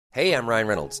Hey, I'm Ryan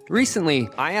Reynolds. Recently,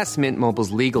 I asked Mint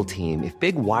Mobile's legal team if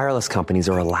big wireless companies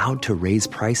are allowed to raise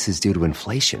prices due to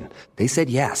inflation. They said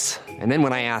yes. And then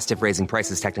when I asked if raising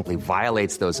prices technically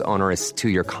violates those onerous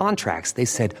two-year contracts, they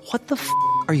said, "What the f***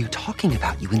 are you talking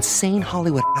about, you insane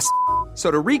Hollywood ass?" So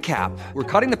to recap, we're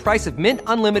cutting the price of Mint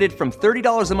Unlimited from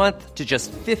 $30 a month to just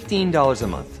 $15 a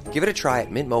month. Give it a try at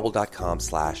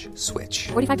mintmobile.com/switch.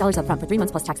 $45 up front for 3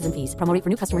 months plus taxes and fees. Promo rate for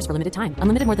new customers for limited time.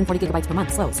 Unlimited more than 40 gigabytes per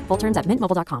month. Slows full terms at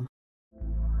mintmobile.com.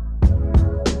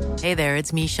 Hey there,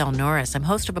 it's Michelle Norris. I'm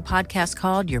host of a podcast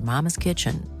called Your Mama's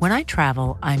Kitchen. When I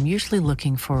travel, I'm usually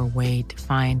looking for a way to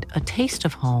find a taste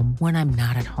of home when I'm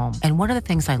not at home. And one of the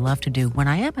things I love to do when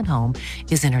I am at home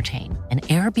is entertain. And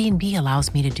Airbnb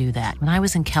allows me to do that. When I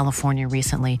was in California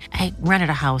recently, I rented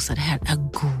a house that had a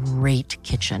great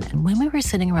kitchen. And when we were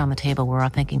sitting around the table, we were all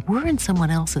thinking, we're in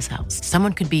someone else's house.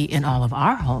 Someone could be in all of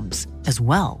our homes as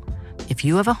well. If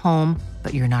you have a home,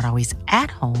 but you're not always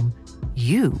at home,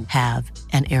 you have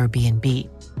an Airbnb.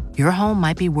 Your home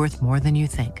might be worth more than you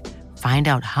think. Find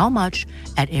out how much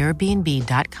at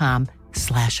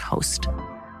airbnb.com/host.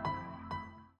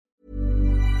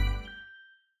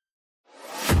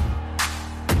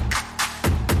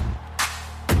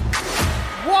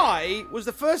 Why was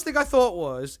the first thing I thought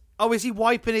was, oh, is he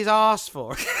wiping his arse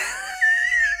for?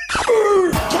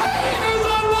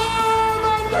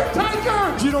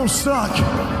 You don't suck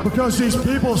because these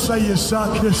people say you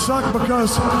suck. You suck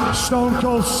because Stone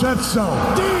Cold said so.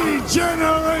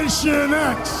 D-Generation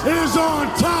X is on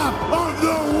top of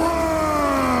the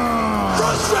world.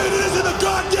 Frustrated isn't a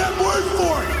goddamn word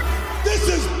for it. This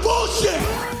is bullshit.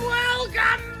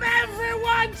 Welcome,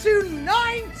 everyone, to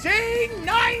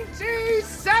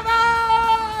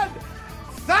 1997!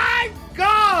 Thank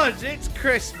God it's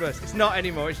Christmas. It's not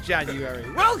anymore, it's January.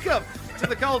 Welcome to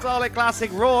the Cultaholic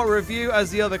Classic Raw review as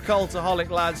the other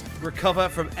Cultaholic lads recover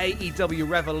from AEW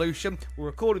Revolution. We're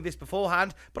recording this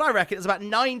beforehand, but I reckon it's about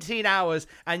 19 hours,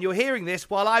 and you're hearing this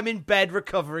while I'm in bed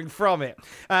recovering from it.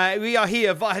 We are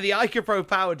here via the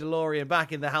IcoPro-powered DeLorean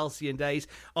back in the halcyon days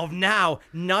of now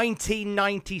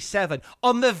 1997,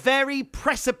 on the very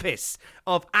precipice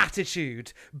of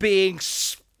Attitude being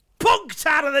punked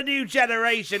out of the new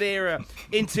generation era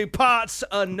into parts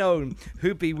unknown.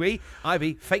 Who be we? I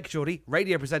be Fake Geordie,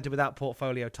 radio presenter without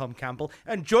portfolio, Tom Campbell.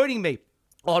 And joining me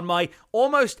on my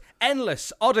almost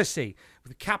endless odyssey,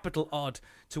 with a capital odd,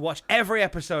 to watch every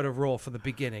episode of Raw from the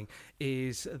beginning,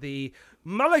 is the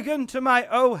mulligan to my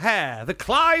O'Hare, the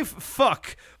Clive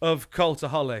Fuck of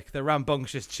Cultaholic, the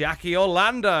rambunctious Jackie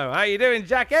Orlando. How you doing,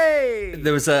 Jackie?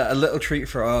 There was a little treat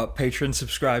for our Patreon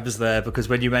subscribers there, because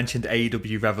when you mentioned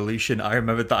AEW Revolution, I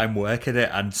remembered that I'm working it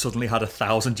and suddenly had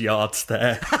 1,000 yards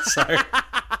there. So...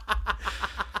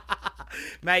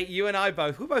 Mate, you and I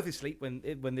we're both asleep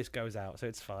when this goes out, so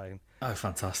it's fine. Oh,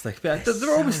 fantastic. Yeah,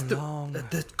 they're always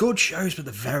they're good shows, but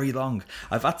they're very long.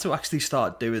 I've had to actually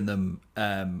start doing them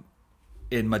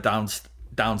in my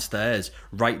downstairs,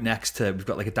 right next to, we've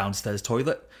got like a downstairs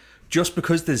toilet, just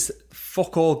because there's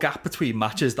fuck all gap between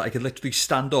matches that I could literally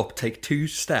stand up, take 2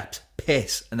 steps,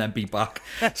 piss, and then be back.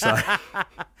 So...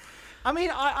 I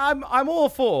mean, I'm all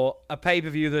for a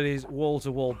pay-per-view that is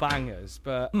wall-to-wall bangers,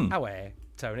 but away,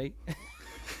 Tony.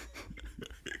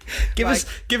 Give us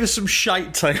some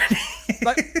shite, Tony.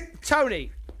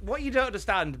 Tony, what you don't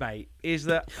understand, mate, is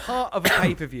that part of a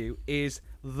pay-per-view is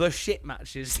the shit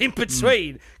matches in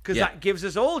between, because that gives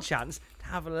us all a chance to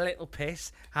have a little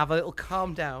piss, have a little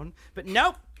calm down. But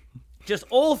nope, just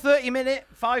all 30-minute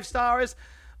 5-stars.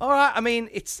 All right, I mean,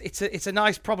 it's a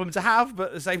nice problem to have, but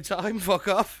at the same time, fuck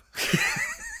off.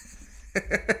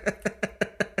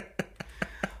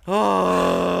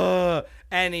 Oh.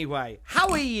 Anyway, how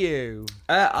are you?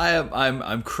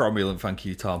 I'm cromulent, thank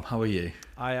you, Tom. How are you?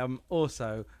 I am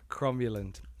also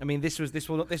cromulent. I mean, this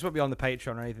won't be on the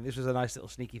Patreon or anything. This was a nice little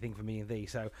sneaky thing for me and thee.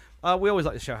 So we always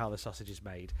like to show how the sausage is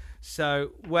made.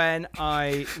 So when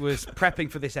I was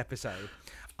prepping for this episode,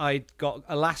 I got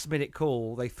a last-minute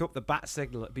call. They threw up the bat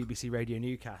signal at BBC Radio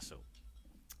Newcastle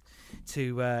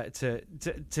to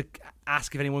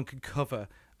ask if anyone could cover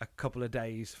a couple of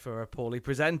days for a poorly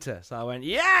presenter. So I went,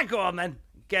 yeah, go on then.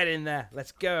 Get in there.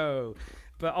 Let's go.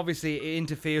 But obviously it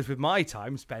interferes with my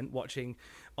time spent watching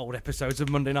old episodes of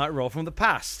Monday Night Raw from the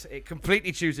past. It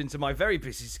completely chews into my very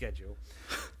busy schedule.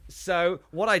 So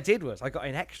what I did was I got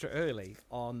in extra early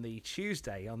on the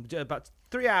Tuesday, about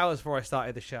 3 hours before I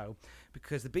started the show,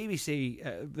 because the BBC,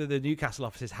 the Newcastle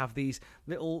offices, have these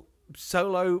little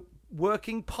solo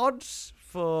working pods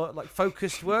for like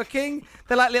focused working.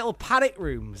 They're like little panic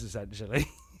rooms, essentially.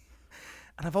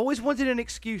 And I've always wanted an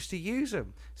excuse to use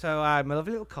them. So I had my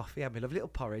lovely little coffee, I had my lovely little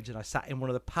porridge, and I sat in one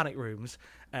of the panic rooms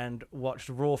and watched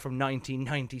Raw from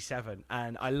 1997.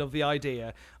 And I love the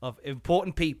idea of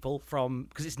important people from,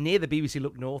 because it's near the BBC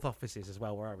Look North offices as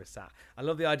well, where I was sat. I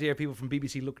love the idea of people from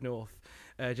BBC Look North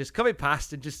just coming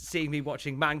past and just seeing me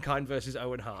watching Mankind versus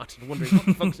Owen Hart and wondering what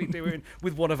the fuck's he doing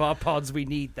with one of our pods. We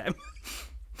need them.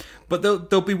 But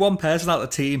there'll be one person out of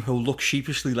the team who'll look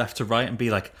sheepishly left to right and be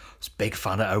like, I was a big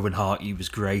fan of Owen Hart, he was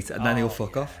great, and then he'll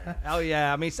fuck off. Oh,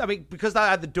 yeah. I mean, because I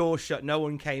had the door shut, no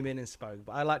one came in and spoke.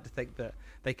 But I like to think that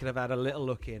they could have had a little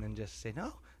look in and just seen,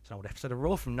 oh, it's an old episode of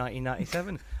Raw from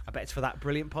 1997. I bet it's for that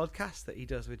brilliant podcast that he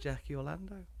does with Jackie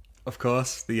Orlando. Of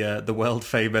course, the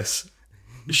world-famous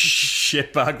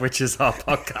shitbag, which is our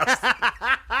podcast.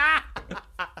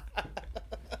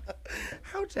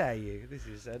 How dare you? This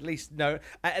is at least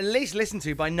listened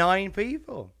to by 9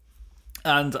 people.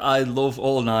 And I love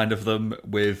all 9 of them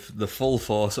with the full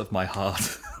force of my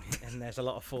heart. And there's a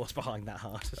lot of force behind that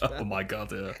heart as well. Oh my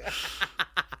God, yeah.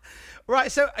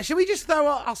 Right, so should we just throw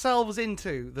ourselves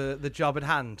into the job at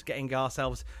hand, getting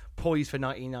ourselves poised for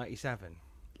 1997?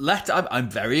 I'm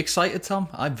very excited, Tom.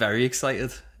 I'm very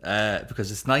excited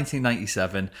because it's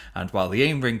 1997, and while the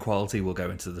in-ring quality will go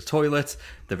into the toilet,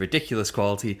 the ridiculous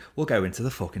quality will go into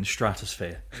the fucking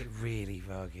stratosphere. It really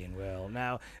fucking will.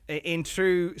 Now, in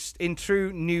true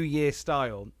New Year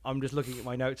style, I'm just looking at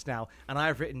my notes now, and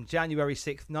I've written January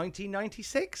 6th,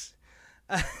 1996.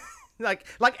 Like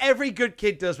every good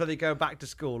kid does when they go back to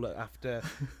school after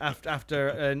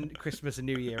Christmas and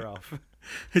New Year off.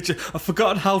 I've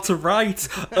forgotten how to write.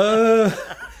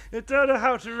 I don't know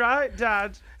how to write,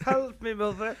 Dad. Help me,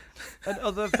 Mother, and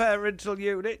other parental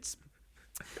units.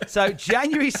 So,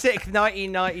 January 6th,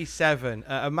 1997,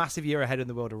 a massive year ahead in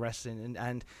the world of wrestling,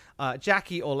 and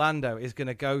Jackie Orlando is going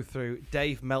to go through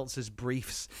Dave Meltzer's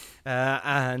briefs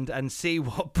and see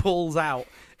what pulls out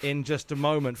in just a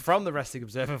moment from the Wrestling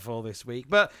Observer for this week.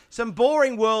 But some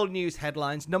boring world news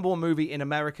headlines. Number 1 movie in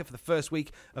America for the first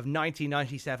week of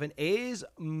 1997 is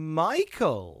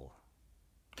Michael.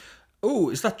 Oh,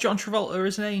 is that John Travolta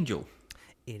as an angel?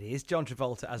 It is John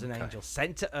Travolta as an angel,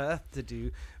 sent to Earth to do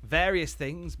various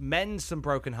things, mend some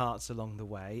broken hearts along the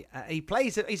way.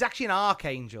 He's actually an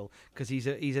archangel because he's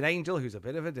an angel who's a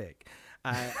bit of a dick.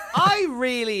 I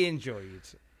really enjoyed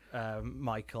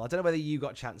Michael. I don't know whether you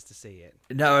got a chance to see it.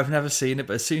 No, I've never seen it,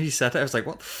 but as soon as he said it, I was like,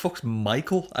 what the fuck's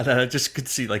Michael? And then I just could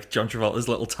see like John Travolta's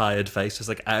little tired face. I was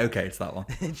like, okay, it's that one.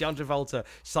 John Travolta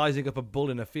sizing up a bull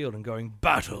in a field and going,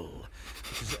 battle,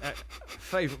 which is a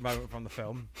favourite moment from the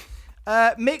film.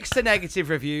 Mixed to negative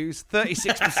reviews,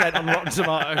 36% on Rotten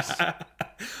Tomatoes.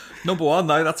 Number 1,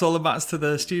 though, that's all that matters to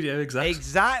the studio execs.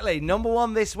 Exactly. Number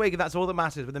 1 this week, and that's all that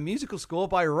matters, with a musical score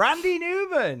by Randy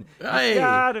Newman. Hey.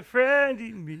 Got a friend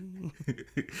in me.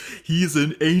 He's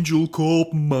an angel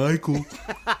called Michael.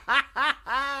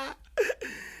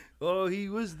 Oh, he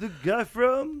was the guy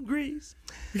from Greece.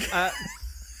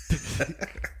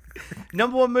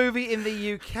 Number 1 movie in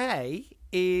the UK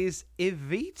is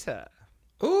Evita.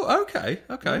 Oh, okay.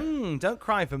 Don't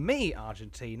cry for me,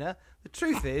 Argentina. The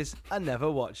truth is, I never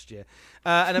watched you.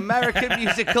 An American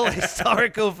musical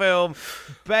historical film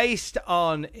based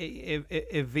on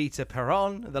Evita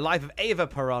Peron, the life of Eva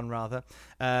Peron, rather,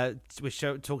 which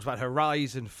talks about her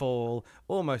rise and fall,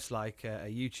 almost like a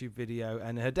YouTube video,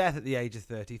 and her death at the age of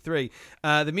 33.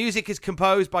 The music is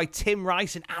composed by Tim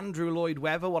Rice and Andrew Lloyd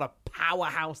Webber. What a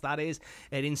powerhouse that is.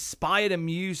 It inspired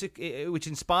which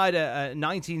inspired a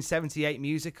 1978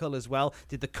 musical as well.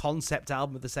 Did the concept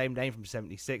album of the same name from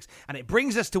 76. And it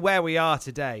brings us to where we are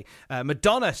today.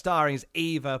 Madonna starring as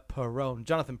Eva Peron,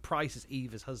 Jonathan Pryce as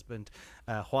Eva's husband,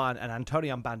 Juan, and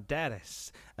Antonio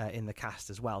Banderas in the cast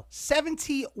as well.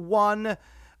 71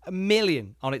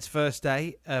 million on its first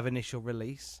day of initial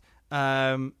release.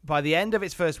 By the end of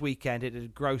its first weekend, it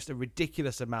had grossed a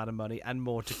ridiculous amount of money, and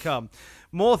more to come.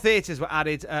 More theatres were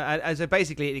added, as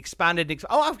basically it expanded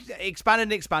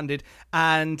and expanded,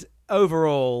 and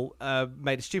overall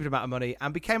made a stupid amount of money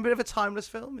and became a bit of a timeless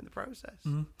film in the process.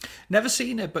 Never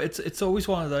seen it, but it's always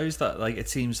one of those that, like, it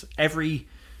seems every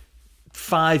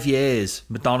 5 years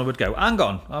Madonna would go, hang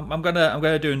on, I'm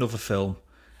gonna do another film,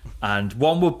 and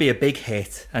one would be a big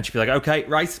hit, and she'd be like, okay,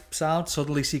 right, sound,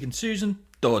 Suddenly Seeking Susan,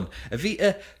 done.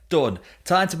 Evita, done.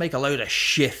 Time to make a load of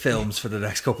shit films for the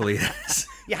next couple of years.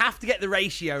 You have to get the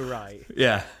ratio right.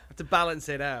 Yeah. Have to balance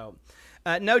it out.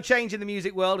 No change in the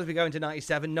music world as we go into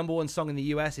 97. Number 1 song in the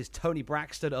US is Tony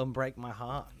Braxton, Unbreak My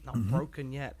Heart. Not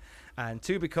broken yet. And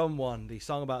Two Become One, the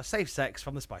song about safe sex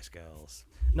from the Spice Girls.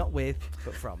 Not with,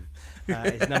 but from.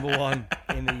 Is number 1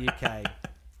 in the UK.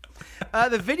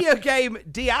 The video game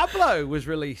Diablo was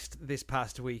released this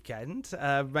past weekend,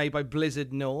 made by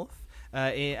Blizzard North.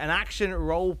 An action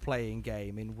role-playing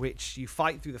game in which you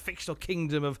fight through the fictional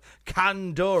kingdom of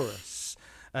Kandorus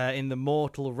in the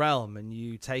mortal realm, and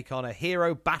you take on a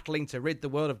hero battling to rid the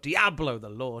world of Diablo, the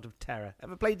Lord of Terror.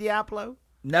 Ever played Diablo?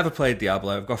 Never played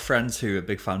Diablo. I've got friends who are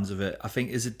big fans of it. I think,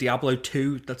 is it Diablo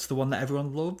 2? That's the one that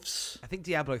everyone loves? I think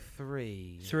Diablo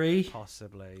 3. 3?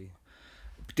 Possibly.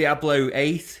 Diablo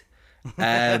 8.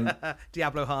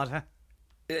 Diablo harder.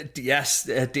 Yes,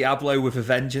 Diablo with a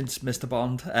vengeance, Mr.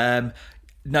 Bond.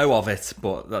 Know of it,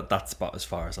 but that's about as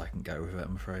far as I can go with it,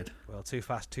 I'm afraid. Well, Too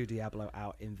Fast 2 Diablo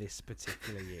out in this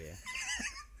particular year.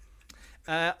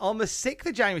 On the 6th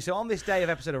of January, so on this day of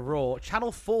episode of Raw,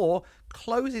 Channel 4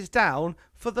 closes down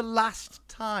for the last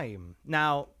time.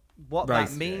 Now, what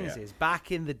that means is,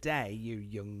 back in the day, you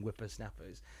young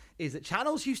whippersnappers, is that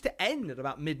channels used to end at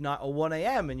about midnight or 1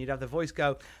 a.m. and you'd have the voice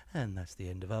go, and that's the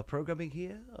end of our programming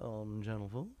here on Channel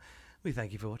 4. We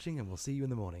thank you for watching and we'll see you in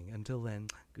the morning. Until then,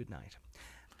 good night.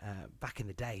 Back in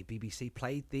the day, BBC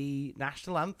played the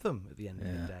national anthem at the end of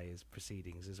the day as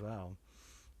proceedings as well.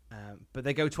 But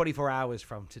they go 24 hours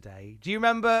from today. Do you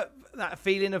remember that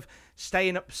feeling of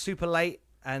staying up super late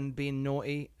and being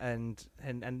naughty and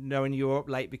knowing you were up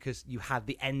late because you had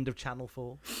the end of Channel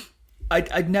 4?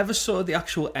 I never saw the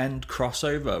actual end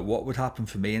crossover. What would happen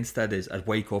for me instead is I'd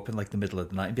wake up in like the middle of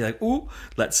the night and be like, "Ooh,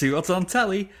 let's see what's on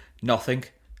telly." Nothing.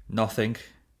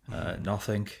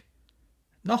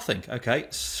 Okay,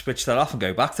 switch that off and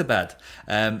go back to bed.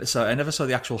 So I never saw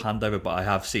the actual handover, but I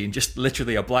have seen just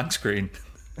literally a blank screen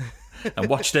and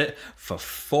watched it for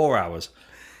 4 hours.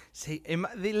 See,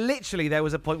 literally there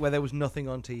was a point where there was nothing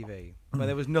on TV, where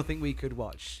there was nothing we could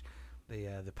watch.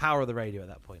 The power of the radio at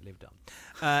that point lived on.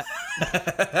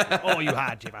 All you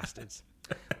had, you bastards.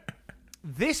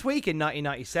 This week in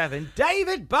 1997,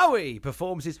 David Bowie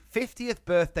performs his 50th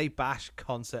birthday bash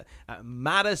concert at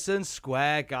Madison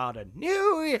Square Garden,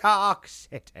 New York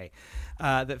City,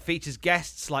 that features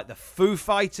guests like the Foo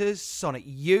Fighters, Sonic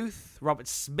Youth, Robert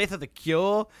Smith of The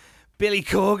Cure, Billy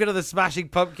Corgan of the Smashing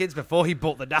Pumpkins before he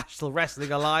bought the National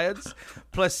Wrestling Alliance,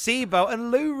 Placebo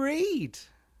and Lou Reed.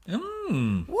 What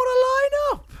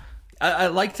a lineup! I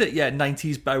liked it,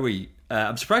 90s Bowie.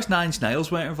 I'm surprised Nine Inch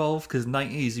Nails weren't involved, because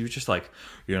 90s he was just like,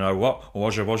 you know what,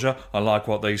 wazza, I like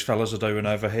what these fellas are doing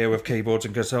over here with keyboards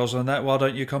and guitars and that, why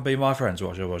don't you come be my friends,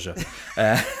 wazza.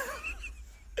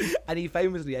 And he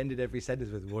famously ended every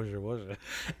sentence with wazza.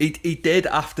 He did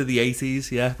after the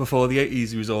 80s, before the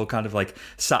 80s he was all kind of like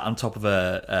sat on top of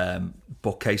a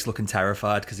bookcase looking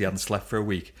terrified because he hadn't slept for a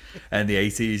week. And in the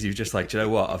 80s he was just like, do you know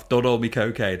what, I've done all my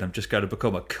cocaine, I'm just going to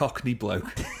become a Cockney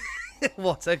bloke.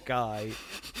 What a guy.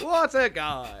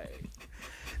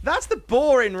 That's the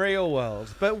boring real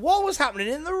world. But what was happening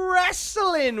in the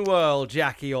wrestling world,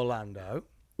 Jackie Orlando?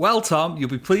 Well, Tom, you'll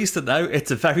be pleased to know it's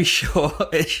a very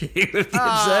short issue of the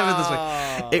Observer this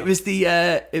week. It was the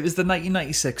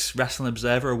 1996 Wrestling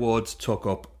Observer Awards took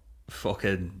up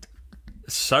fucking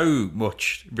so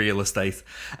much real estate.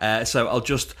 So I'll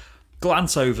just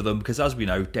glance over them because, as we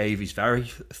know, Dave is very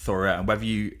thorough, and whether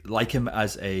you like him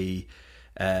as a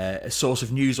source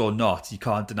of news or not, you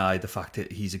can't deny the fact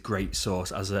that he's a great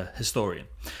source as a historian.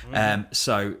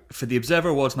 So for the Observer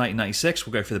Awards 1996,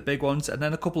 we'll go for the big ones and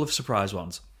then a couple of surprise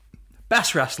ones.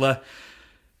 Best wrestler,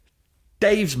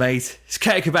 Dave's mate, it's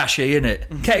Kei Kobashi,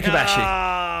 innit? Kei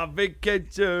Kobashi. Big kid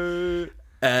too.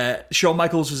 Shawn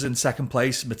Michaels was in second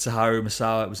place. Mitsuharu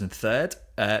Misawa was in third.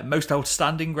 Most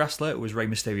outstanding wrestler was Rey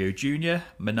Mysterio Jr.,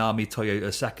 Manami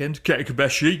Toyota second, Kei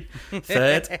Kobashi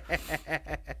third.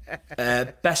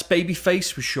 Best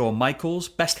babyface was Shawn Michaels.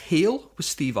 Best heel was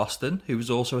Steve Austin, who was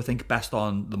also, I think, best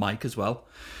on the mic as well.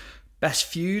 Best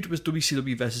feud was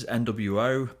WCW versus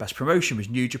NWO. Best promotion was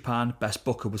New Japan. Best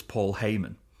booker was Paul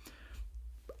Heyman.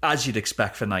 As you'd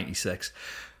expect for 96.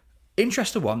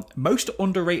 Interesting one. Most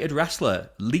underrated wrestler,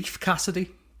 Leif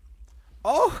Cassidy.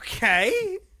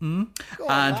 Okay. Go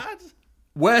on, lad.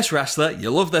 Worst wrestler, you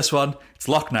love this one, it's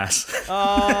Loch Ness.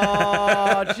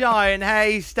 Oh, Giant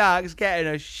Haystacks getting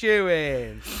a shoe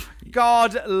in.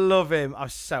 God love him. I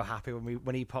was so happy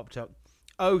when he popped up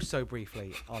so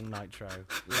briefly on Nitro.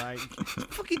 Like,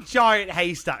 fucking Giant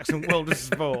Haystacks from World of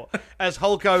Sport as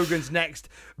Hulk Hogan's next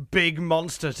big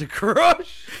monster to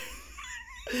crush.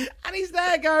 And he's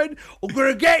there going, I'm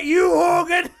going to get you,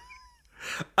 Hogan.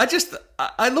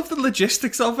 I love the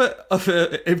logistics of it,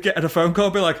 him getting a phone call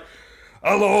and be like,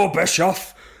 hello,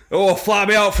 Bischoff. Oh, fly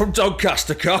me out from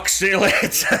Doncaster, Cox. See you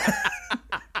later.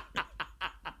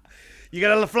 You're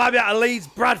going to fly me out of Leeds,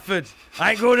 Bradford.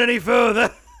 I ain't going any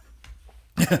further.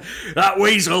 That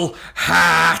weasel,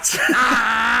 Hart.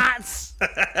 Hart.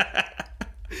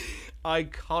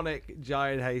 iconic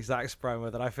giant haystacks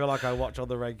promo that I feel like I watch on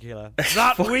the regular.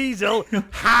 That weasel,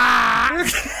 ha!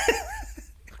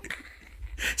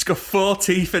 He's got 4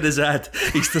 teeth in his head.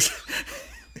 He's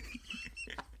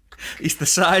the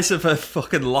size of a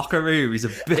fucking locker room. He's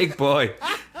a big boy.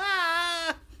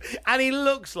 And he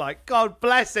looks like, God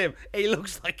bless him, he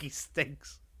looks like he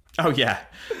stinks. Oh yeah,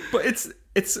 but it's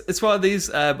one of these.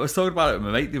 I was talking about it with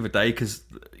my mate the other day because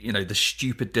the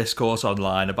stupid discourse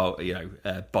online about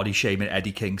body shaming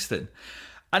Eddie Kingston.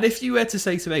 And if you were to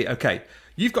say to me, okay,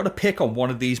 you've got to pick on one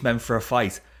of these men for a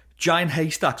fight, Giant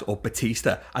Haystacks or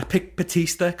Batista, I'd pick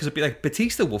Batista because I'd be like,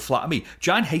 Batista will flatter me.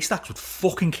 Giant Haystacks would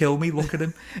fucking kill me. Look at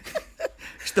him.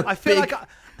 Just a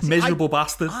miserable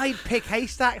bastard. I'd pick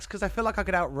Haystacks because I feel like I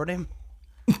could outrun him.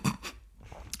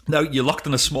 No, you're locked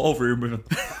in a small room with him.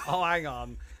 Oh, hang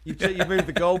on. You've moved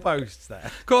the goalposts there.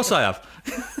 Of course I have.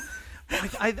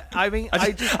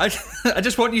 I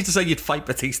just want you to say you'd fight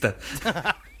Batista.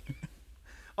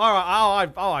 All right.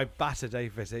 I batter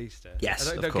Dave Batista. Yes,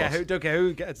 I of don't course. care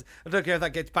who gets. I don't care if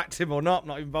that gets back to him or not. I'm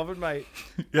not even bothered, mate.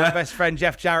 Yeah. My best friend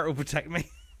Jeff Jarrett will protect me.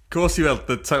 Of course you will.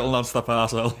 The total non-stop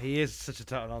arsehole. He is such a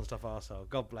total non-stop arsehole.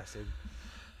 God bless him.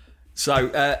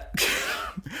 So, a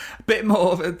bit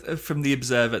more from the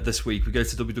Observer this week. We go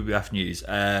to WWF News.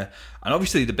 And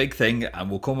obviously the big thing, and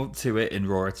we'll come up to it in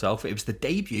Raw itself, it was the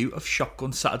debut of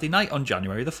Shotgun Saturday Night on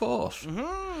January the 4th.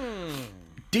 Mm-hmm.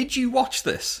 Did you watch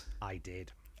this? I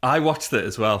did. I watched it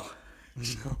as well.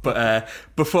 But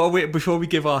before we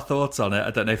give our thoughts on it,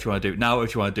 I don't know if you want to do it now or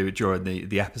if you want to do it during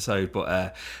the episode,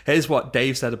 but here's what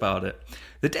Dave said about it.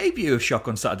 The debut of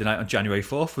Shotgun Saturday Night on January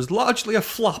 4th was largely a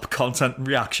flop content and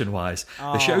reaction-wise.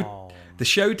 The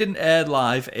show didn't air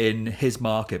live in his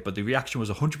market, but the reaction was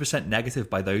 100%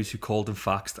 negative by those who called and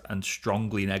faxed, and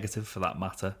strongly negative for that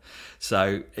matter.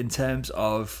 So, in terms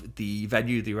of the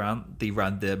venue they ran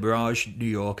the Mirage New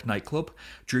York nightclub,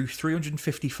 drew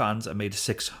 350 fans and made a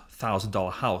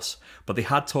 $6,000 house, but they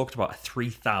had talked about a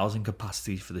 3,000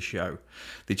 capacity for the show.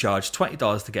 They charged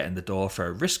 $20 to get in the door for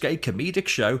a risque comedic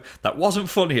show that wasn't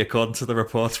funny, according to the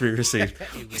reports we received. It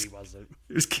really wasn't.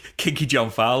 It was Kinky John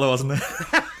Fowler, wasn't it?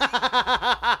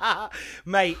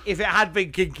 Mate, if it had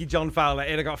been Kinky John Fowler,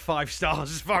 it'd have got 5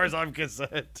 stars as far as I'm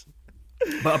concerned.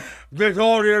 But this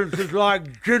audience is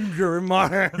like ginger in my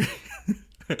hand.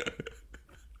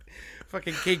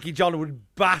 Fucking Kinky John would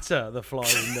batter the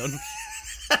flying nuns.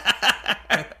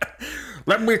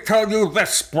 let me tell you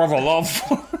this, brother love.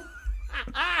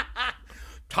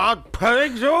 Todd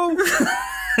Pennington,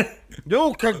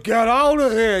 you can get out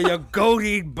of here, you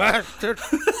goated bastard.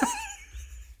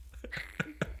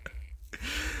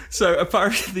 So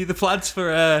apparently the plans for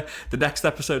the next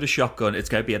episode of Shotgun, it's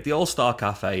going to be at the All-Star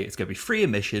Cafe, it's going to be free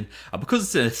admission, and because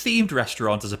it's in a themed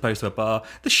restaurant as opposed to a bar,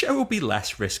 the show will be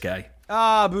less risque.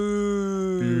 Ah,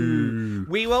 boo.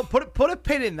 We will put a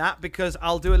pin in that because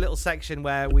I'll do a little section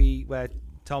where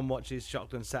Tom watches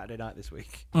Shotgun Saturday Night this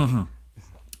week. Mm-hmm.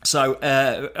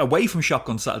 So away from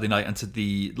Shotgun Saturday Night and to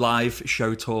the live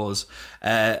show tours,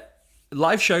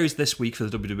 live shows this week for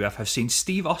the WWF have seen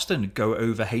Steve Austin go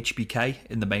over HBK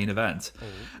in the main event.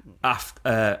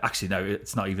 Actually, no,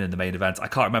 it's not even in the main event. I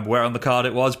can't remember where on the card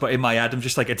it was, but in my head, I'm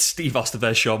just like, it's Steve Austin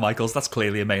versus Shawn Michaels. That's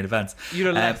clearly a main event. You'd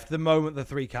have left the moment the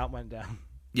 3 count went down.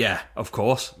 Yeah, of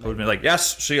course. I would have been like,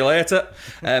 yes, see you later.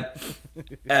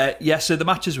 So the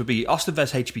matches would be Austin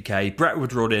versus HBK. Bret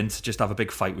would run in to just have a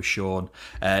big fight with Shawn.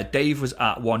 Dave was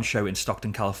at one show in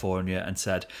Stockton, California, and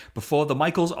said, before the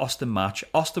Michaels-Austin match,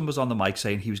 Austin was on the mic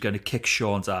saying he was going to kick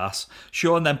Shawn's ass.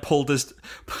 Shawn then pulled his...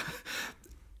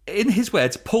 in his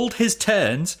words, pulled his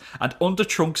turns and under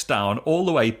trunks down all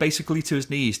the way basically to his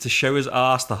knees to show his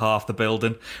arse to half the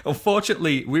building.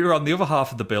 Unfortunately, we were on the other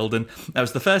half of the building. That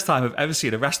was the first time I've ever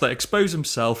seen a wrestler expose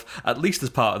himself, at least as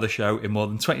part of the show, in more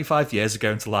than 25 years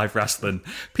ago into live wrestling.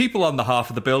 People on the half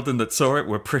of the building that saw it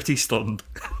were pretty stunned.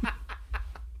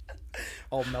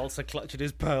 Old Meltzer clutching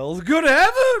his pearls. Good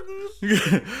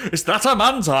heavens! Is that a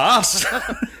man's arse?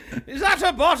 Is that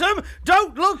a bottom?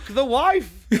 Don't look, the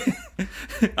wife.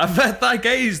 I bet that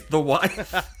gay's the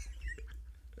wife.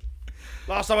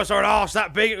 Last time I saw an arse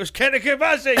that big, it was Kenny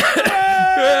Kabasi.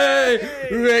 Hey!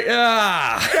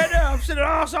 Kenny, I've seen an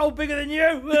arsehole bigger than you.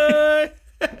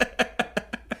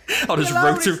 On his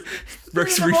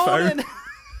rotary phone.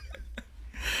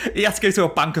 He had to go to a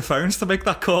bank of phones to make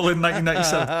that call in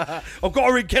 1997. I've got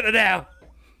to ring Kenny now.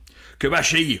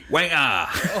 Kubashi, waiter.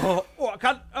 I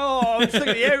can't. I was thinking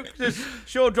of you because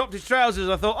Shawn dropped his trousers.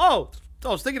 I thought, I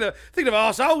was thinking of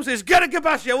arseholes. It's Kenny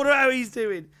Kabasi. I wonder how he's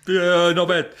doing. Yeah, not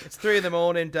bad. It's 3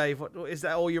 a.m, Dave. What is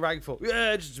that all you rang for?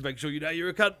 Yeah, just to make sure you know you're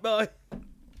a cunt. Bye.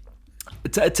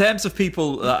 In terms of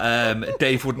people that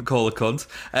Dave wouldn't call a cunt,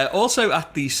 also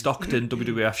at the Stockton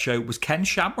WWF show was Ken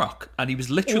Shamrock, and he was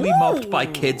literally mobbed by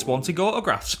kids wanting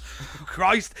autographs.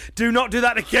 Christ, do not do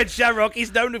that to Ken Shamrock.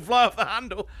 He's known to fly off the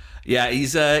handle. Yeah,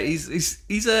 he's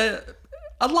a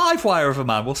live wire of a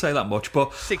man, we'll say that much.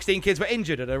 But 16 kids were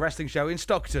injured at a wrestling show in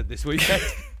Stockton this weekend.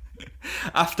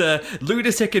 After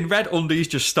lunatic in red undies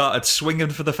just started swinging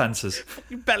for the fences.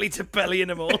 Belly to belly in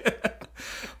them all.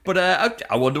 But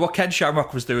I wonder what Ken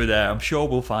Shamrock was doing there. I'm sure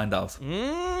we'll find out.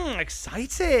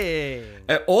 Exciting.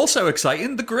 Also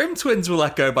exciting, the Grimm twins were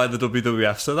let go by the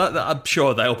WWF, so that I'm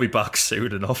sure they'll be back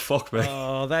soon enough. Fuck me.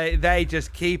 Oh, they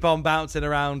just keep on bouncing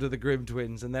around with the Grimm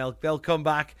twins, and they'll come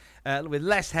back with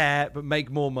less hair but make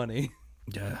more money.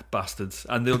 Yeah, bastards.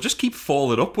 And they'll just keep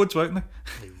falling upwards, won't they?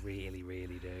 They really,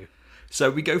 really do. So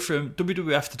we go from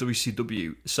WWF to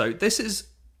WCW. So this is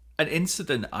an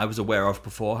incident I was aware of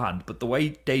beforehand, but the way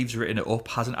Dave's written it up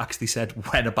hasn't actually said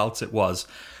when about it was.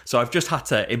 So I've just had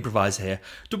to improvise here.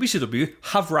 WCW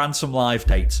have ran some live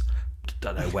dates.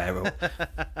 Don't know where.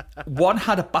 One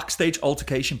had a backstage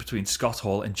altercation between Scott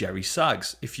Hall and Jerry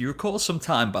Saggs. If you recall some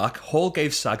time back, Hall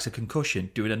gave Saggs a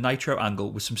concussion doing a nitro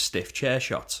angle with some stiff chair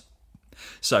shots.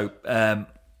 So,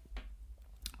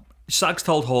 Saggs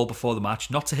told Hall before the match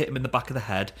not to hit him in the back of the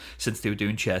head since they were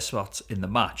doing chair spots in the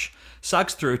match.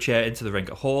 Saggs threw a chair into the ring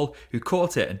at Hall, who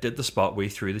caught it and did the spot where he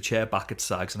threw the chair back at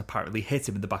Saggs and apparently hit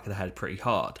him in the back of the head pretty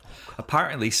hard.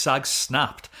 Apparently, Saggs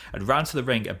snapped and ran to the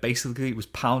ring and basically was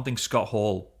pounding Scott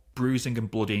Hall, bruising and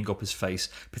bloodying up his face,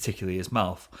 particularly his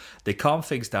mouth. They calmed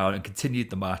things down and continued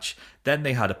the match. Then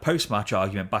they had a post-match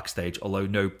argument backstage, although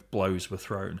no blows were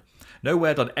thrown. No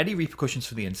word on any repercussions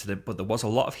for the incident, but there was a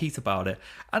lot of heat about it.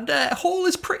 And Hall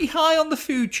is pretty high on the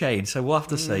food chain, so we'll have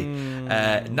to see.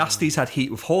 Nasty's had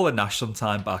heat with Hall and Nash some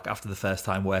time back after the first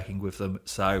time working with them,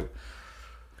 so...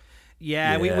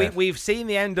 Yeah. We've seen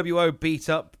the NWO beat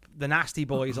up the Nasty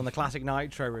Boys on the Classic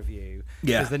Nitro review.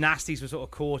 Yeah. Because the Nasties were sort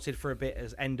of courted for a bit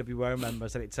as NWO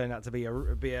members, and it turned out to be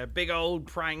a big old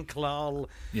prank lol.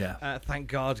 Yeah. Thank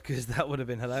God, because that would have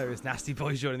been hilarious. Nasty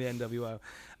Boys joining the NWO.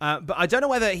 But I don't know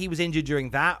whether he was injured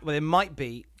during that, but there might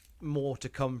be more to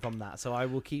come from that. So I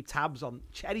will keep tabs on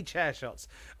any chair shots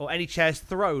or any chairs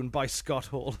thrown by Scott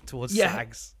Hall towards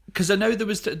Saggs. Because I know there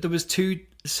was two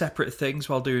separate things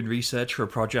while doing research for a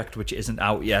project which isn't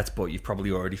out yet, but you've probably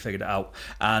already figured it out.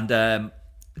 And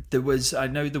there was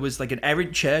like an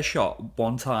errant chair shot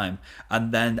one time,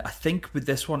 and then I think with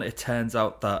this one it turns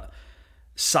out that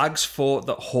Saggs thought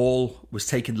that Hall was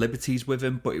taking liberties with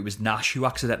him, but it was Nash who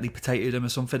accidentally potatoed him or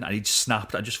something, and he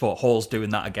snapped and just thought Hall's doing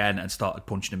that again and started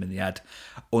punching him in the head.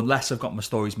 Unless I've got my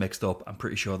stories mixed up, I'm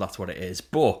pretty sure that's what it is.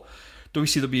 But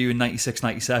WCW in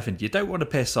 96-97, you don't want to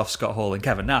piss off Scott Hall and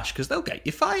Kevin Nash because they'll get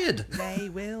you fired. They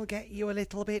will get you a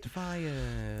little bit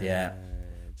fired. Yeah.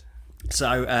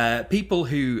 So, people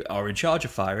who are in charge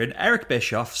of firing, Eric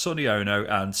Bischoff, Sonny Ono,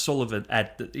 and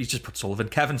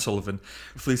Kevin Sullivan,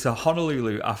 flew to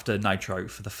Honolulu after Nitro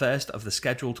for the first of the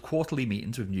scheduled quarterly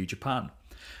meetings with New Japan.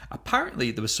 Apparently,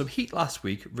 there was some heat last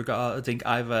week regarding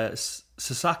either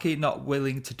Sasaki not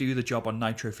willing to do the job on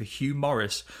Nitro for Hugh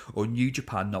Morris or New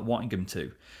Japan not wanting him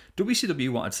to. WCW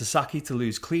wanted Sasaki to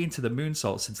lose clean to the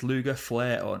moonsault since Luger,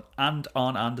 Flair, and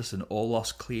Arn Anderson all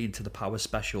lost clean to the Power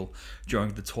Special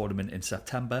during the tournament in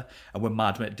September, and were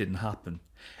mad when it didn't happen.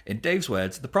 In Dave's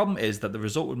words, the problem is that the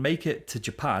result would make it to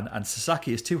Japan, and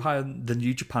Sasaki is too high on the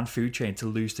New Japan food chain to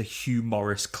lose to Hugh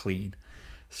Morris clean.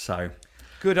 So...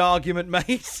 Good argument,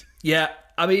 mate. Yeah,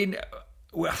 I mean,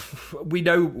 we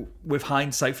know with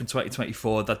hindsight from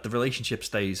 2024 that the relationship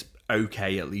stays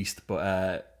okay at least,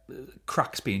 but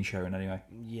cracks being shown anyway.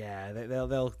 Yeah,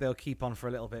 they'll keep on for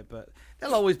a little bit, but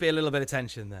there'll always be a little bit of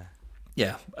tension there.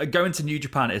 Yeah, going to New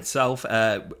Japan itself,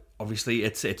 obviously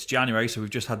it's January, so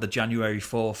we've just had the January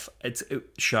 4th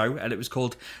show, and it was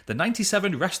called the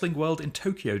 97 Wrestling World in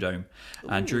Tokyo Dome,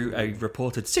 and drew a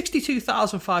reported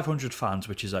 62,500 fans,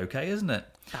 which is okay, isn't it?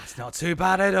 That's not too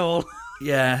bad at all.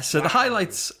 Yeah, so the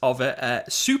highlights of it,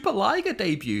 Super Liger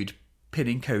debuted,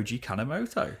 pinning Koji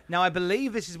Kanemoto. Now, I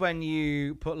believe this is when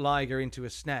you put Liger into a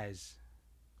SNES.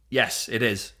 Yes, it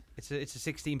is. It's a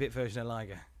 16-bit version of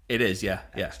Liger. It is, yeah.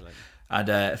 Excellent.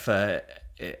 And for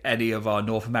any of our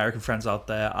North American friends out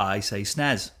there, I say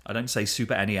SNES. I don't say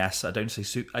Super NES.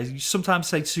 I sometimes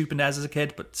say Super NES as a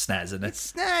kid, but SNES, isn't it?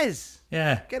 It's SNES.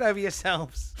 Yeah. Get over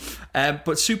yourselves.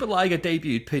 But Super Liger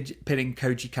debuted pinning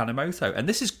Koji Kanemoto, and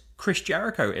this is Chris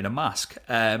Jericho in a mask.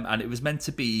 And it was meant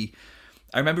to be...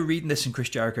 I remember reading this in Chris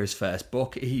Jericho's first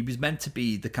book. He was meant to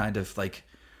be the kind of like...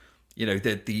 You know,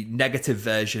 the negative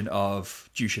version of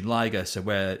Jushin Liger, so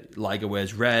where Liger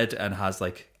wears red and has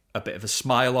like a bit of a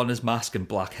smile on his mask and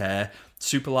black hair.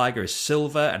 Super Liger is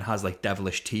silver and has like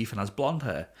devilish teeth and has blonde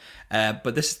hair.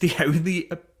 But this is the only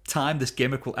time this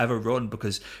gimmick will ever run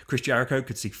because Chris Jericho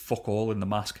could see fuck all in the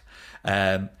mask.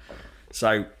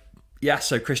 So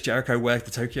Chris Jericho worked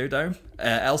the Tokyo Dome.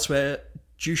 Elsewhere,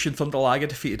 Jushin Thunder Liger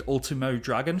defeated Ultimo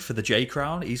Dragon for the J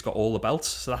Crown. He's got all the belts,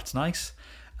 so that's nice.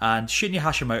 And Shinya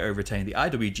Hashimoto retained the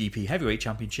IWGP Heavyweight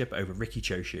Championship over Riki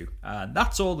Choshu. And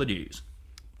that's all the news.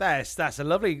 That's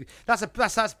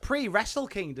pre Wrestle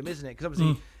Kingdom, isn't it? Because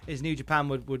obviously, is New Japan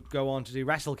would go on to do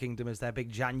Wrestle Kingdom as their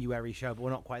big January show, but we're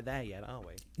not quite there yet, are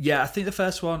we? Yeah, I think the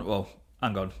first one. Well,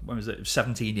 hang on, when was it? It was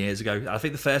 17 years ago. I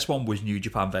think the first one was New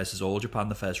Japan versus All Japan,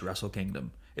 the first Wrestle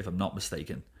Kingdom, if I'm not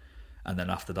mistaken. And then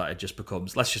after that, it just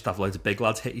becomes let's just have loads of big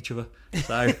lads hit each other.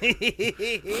 So,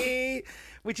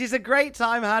 which is a great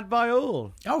time had by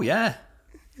all. Oh yeah.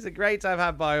 It's a great time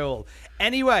had by all.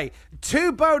 Anyway,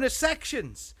 2 bonus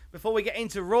sections before we get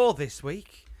into Raw this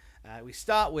week. We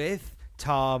start with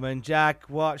Tom and Jack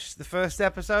watched the first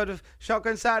episode of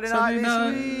Shotgun Saturday Night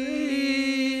this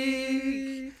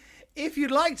week. If you'd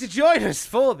like to join us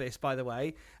for this, by the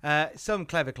way, some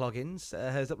clever cloggins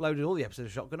has uploaded all the episodes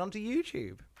of Shotgun onto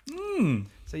YouTube.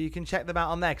 So you can check them out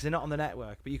on there because they're not on the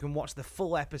network, but you can watch the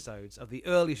full episodes of the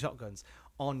early Shotguns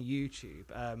on YouTube.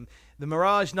 The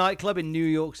Mirage nightclub in New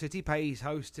York City pays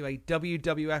host to a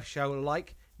WWF show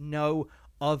like no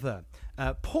other.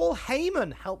 Paul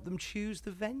Heyman helped them choose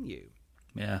the venue.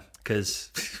 Yeah,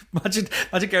 because imagine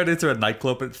going into a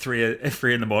nightclub at 3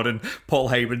 in the morning, Paul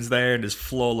Heyman's there in his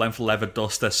floor-length leather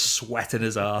duster, sweating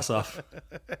his arse off.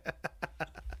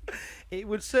 It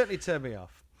would certainly turn me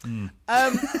off.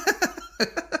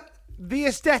 The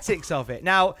aesthetics of it.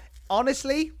 Now,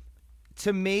 honestly,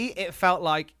 to me, it felt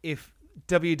like if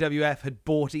WWF had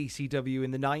bought ECW in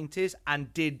the 90s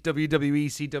and did WWE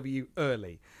ECW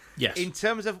early. Yes. In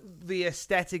terms of the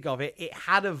aesthetic of it, it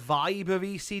had a vibe of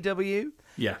ECW.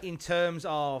 Yeah. In terms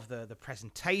of the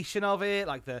presentation of it,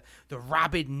 like the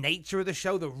rabid nature of the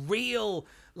show, the real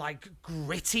like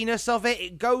grittiness of it.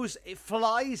 It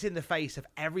flies in the face of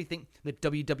everything that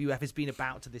WWF has been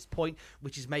about to this point,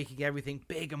 which is making everything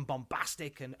big and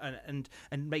bombastic and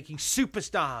making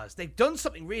superstars. They've done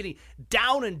something really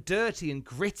down and dirty and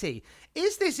gritty.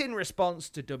 Is this in response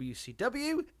to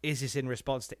WCW? Is this in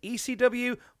response to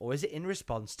ECW? Or is it in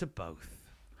response to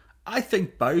both? I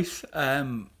think both.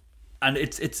 And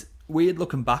it's weird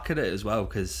looking back at it as well,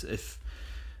 because if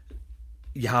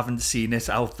you haven't seen it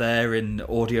out there in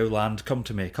audio land, come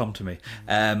to me.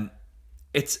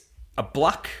 It's a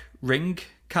black ring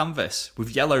canvas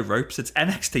with yellow ropes. It's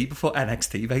NXT before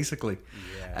NXT, basically.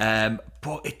 Yeah.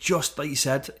 But it just, like you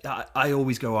said, I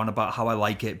always go on about how I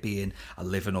like it being a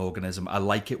living organism. I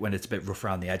like it when it's a bit rough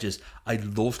around the edges. I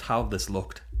loved how this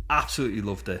looked. Absolutely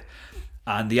loved it.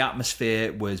 And the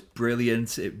atmosphere was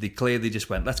brilliant. They clearly just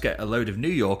went, let's get a load of New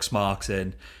York smarks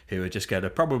in who are just going to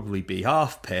probably be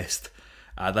half pissed.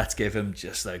 Let's give them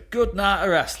just a good night of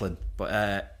wrestling.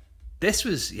 But this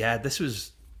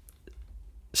was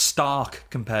stark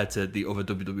compared to the other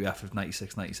WWF of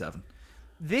 96, 97.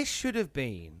 This should have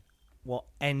been what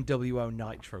NWO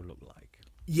Nitro looked like.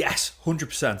 Yes,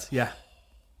 100%, yeah.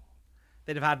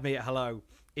 They'd have had me at hello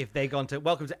if they'd gone to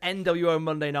welcome to NWO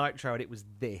Monday Nitro and it was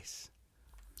this.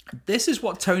 This is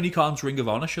what Tony Khan's Ring of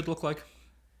Honor should look like.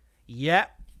 Yeah,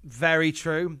 very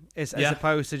true. As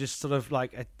opposed to just sort of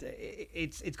like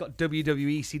it's got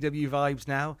WWE CW vibes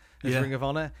now as Ring of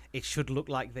Honor. It should look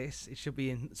like this. It should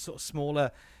be in sort of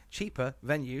smaller, cheaper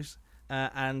venues,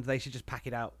 and they should just pack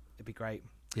it out. It'd be great.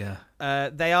 Yeah.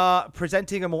 They are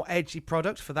presenting a more edgy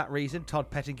product for that reason. Todd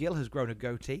Pettengill has grown a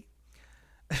goatee.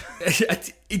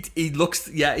 He looks,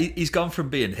 he's gone from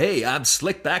being, hey, I'm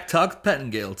slick back Todd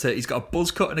Pettengill, to he's got a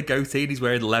buzz cut and a goatee and he's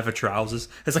wearing leather trousers.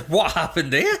 It's like, what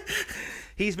happened here?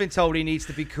 He's been told he needs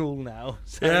to be cool now.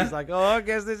 So he's like, oh, I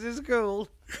guess this is cool.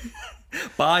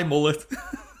 Bye, mullet.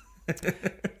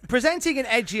 Presenting an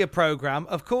edgier program,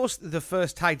 of course, the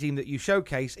first tag team that you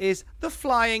showcase is the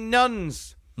Flying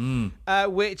Nuns,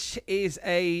 which is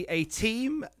a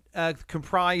team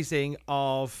comprising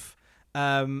of...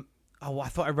 I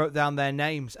thought I wrote down their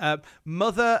names.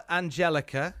 Mother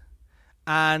Angelica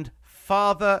and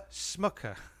Father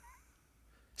Smucker.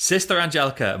 Sister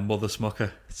Angelica and Mother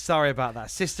Smucker. Sorry about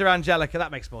that. Sister Angelica, that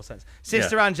makes more sense.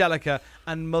 Sister Angelica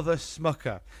and Mother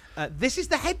Smucker. This is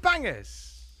the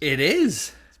Headbangers. It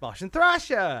is. Smash and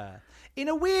Thrasher. In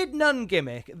a weird nun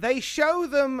gimmick, they show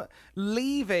them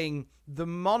leaving the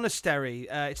monastery.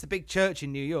 It's the big church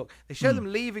in New York. They show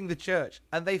them leaving the church,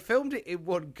 and they filmed it in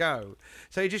one go.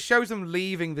 So it just shows them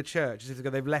leaving the church as if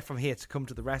they've left from here to come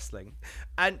to the wrestling.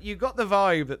 And you got the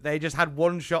vibe that they just had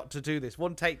one shot to do this,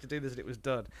 one take to do this, and it was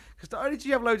done. Because not only do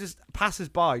you have loads of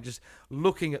passers-by just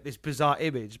looking at this bizarre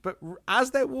image, but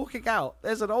as they're walking out,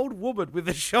 there's an old woman with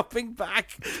a shopping bag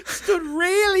stood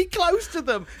really close to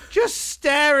them, just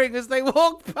staring as they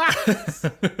walk past.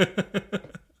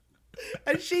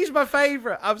 And she's my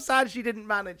favourite. I'm sad she didn't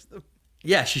manage them.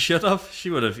 Yeah, she should have.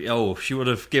 She would have. Oh, she would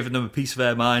have given them a piece of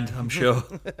her mind, I'm sure.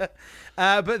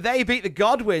 But they beat the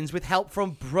Godwins with help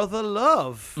from Brother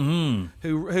Love, who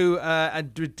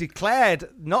declared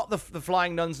not the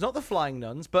Flying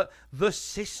Nuns, but the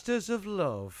Sisters of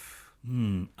Love.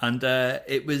 And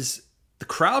it was. The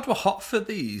crowd were hot for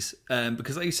these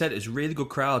because, like you said, it's a really good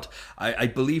crowd. I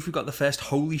believe we got the first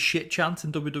 "Holy shit" chant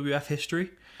in WWF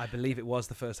history. I believe it was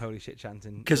the first "Holy shit" chant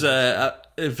in. Because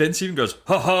Vince even goes,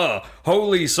 "Ha ha,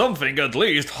 holy something at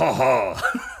least, ha ha."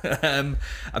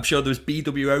 I'm sure there was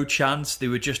BWO chants. They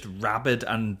were just rabid,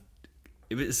 and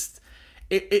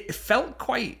it felt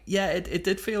quite. Yeah, it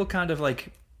did feel kind of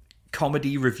like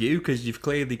comedy review because you've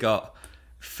clearly got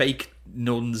fake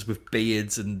nuns with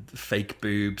beards and fake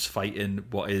boobs fighting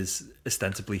what is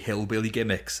ostensibly hillbilly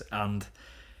gimmicks, and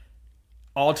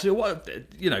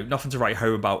nothing to write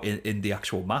home about in the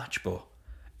actual match, but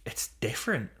it's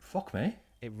different. Fuck me.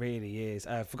 It really is.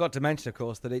 I forgot to mention, of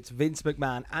course, that it's Vince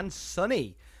McMahon and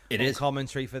Sonny on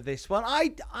commentary for this one.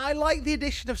 I like the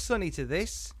addition of Sonny to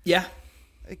this. Yeah.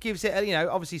 It gives it,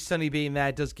 obviously Sonny being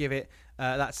there does give it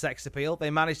that sex appeal.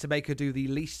 They managed to make her do the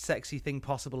least sexy thing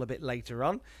possible a bit later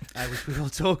on, which we will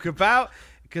talk about,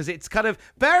 because it's kind of,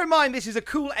 bear in mind this is a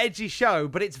cool, edgy show,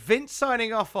 but it's Vince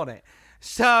signing off on it.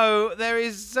 So there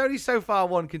is only so far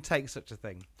one can take such a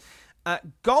thing.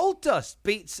 Goldust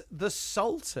beats the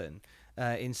Sultan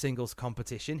in singles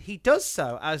competition. He does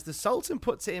so as the Sultan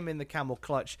puts him in the camel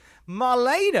clutch.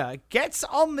 Marlena gets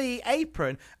on the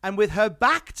apron and with her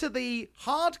back to the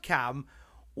hard cam,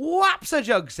 whaps her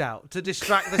jugs out to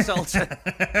distract the Sultan.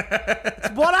 It's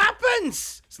what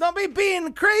happens. It's not me being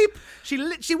a creep.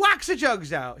 She whacks her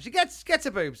jugs out. She gets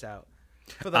her boobs out.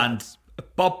 For the lads.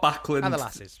 Bob Backlund and the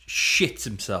lasses shits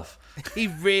himself. He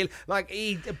really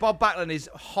Bob Backlund is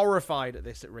horrified at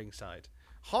this at ringside.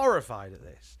 Horrified at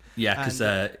this. Yeah,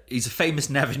 because he's a famous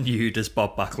never nude as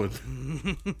Bob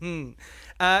Backlund.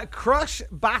 Crush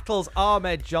battles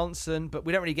Ahmed Johnson, but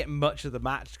we don't really get much of the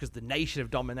match because the Nation of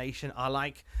Domination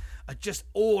are just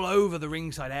all over the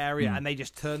ringside area, and they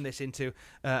just turn this into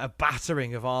a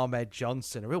battering of Ahmed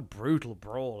Johnson, a real brutal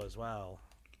brawl as well.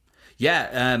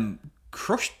 Yeah,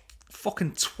 Crush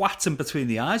fucking twats him between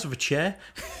the eyes with a chair.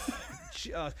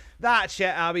 That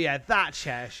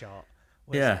chair shot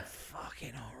was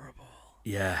fucking horrible.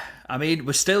 Yeah, I mean,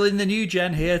 we're still in the new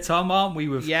gen here, Tom, aren't we?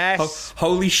 With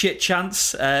holy shit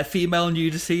chants, female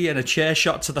nudity, and a chair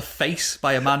shot to the face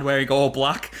by a man wearing all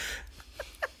black.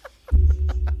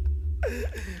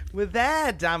 We're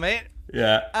there, damn it.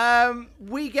 Yeah.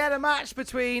 We get a match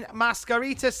between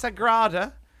Mascarita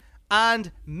Sagrada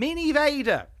and Mini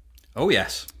Vader. Oh,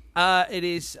 yes. It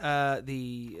is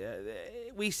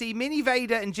we see Mini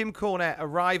Vader and Jim Cornette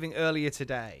arriving earlier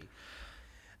today.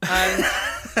 And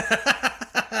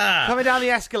coming down the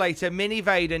escalator, Mini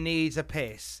Vader needs a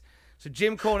piss. So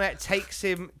Jim Cornette takes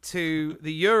him to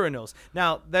the urinals.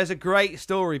 Now, there's a great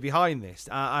story behind this.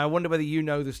 I wonder whether you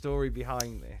know the story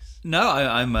behind this. No,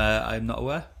 I'm not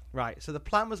aware. Right, so the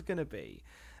plan was going to be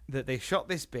that they shot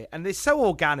this bit, and it's so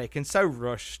organic and so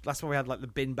rushed. That's why we had the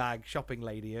bin bag shopping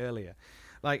lady earlier.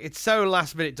 It's so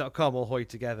lastminute.com all hoy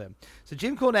together. So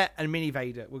Jim Cornette and Mini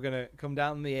Vader were going to come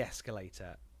down the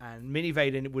escalator, and Mini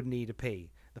Vader would need a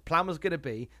pee. The plan was going to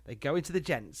be they go into the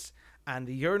gents, and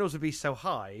the urinals would be so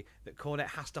high that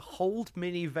Cornette has to hold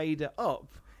Mini Vader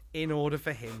up in order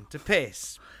for him to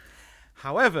piss.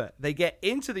 However, they get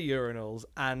into the urinals,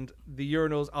 and the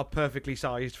urinals are perfectly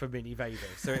sized for Mini Vader,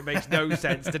 so it makes no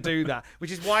sense to do that,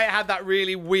 which is why it had that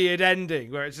really weird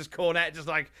ending, where it's just Cornette just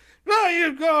no,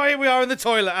 you go, here we are in the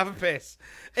toilet, have a piss.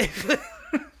 And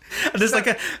there's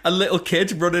a little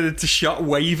kid running into shot,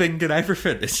 waving and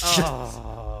everything. It's just...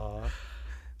 Oh,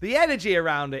 the energy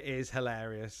around it is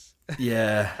hilarious.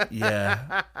 Yeah.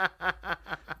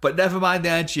 But never mind the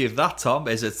energy of that, Tom.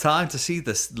 Is it time to see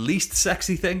the least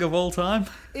sexy thing of all time?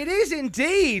 It is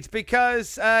indeed,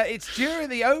 because it's during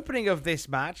the opening of this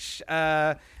match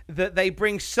that they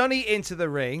bring Sonny into the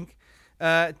ring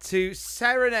to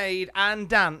serenade and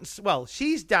dance. Well,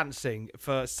 she's dancing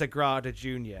for Sagrada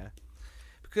Jr.,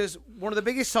 because one of the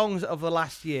biggest songs of the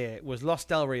last year was Los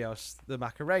Del Rios, the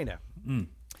Macarena.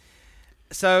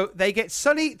 So they get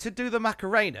Sonny to do the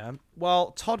Macarena,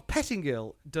 while Todd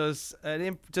Pettingill does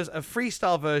a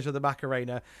freestyle version of the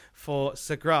Macarena for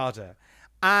Sagrada.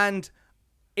 And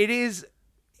it is...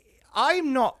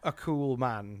 I'm not a cool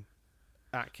man,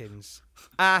 Atkins,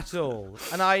 at all.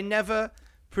 And I never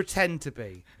pretend to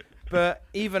be. But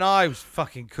even I was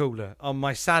fucking cooler on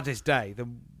my saddest day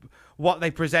than what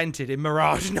they presented in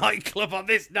Mirage nightclub on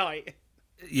this night.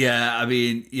 Yeah, I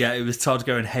mean, it was Todd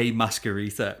going, "Hey,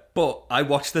 Masquerita." But I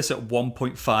watched this at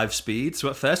 1.5 speed, so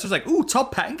at first I was like, "Ooh,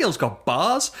 Todd Pettingill's got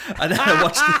bars." And then I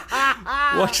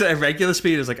watched it at regular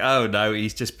speed. I was like, "Oh no,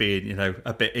 he's just being,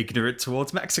 a bit ignorant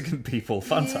towards Mexican people."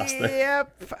 Fantastic.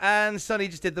 Yep. And Sonny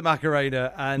just did the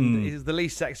Macarena, and it was the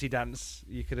least sexy dance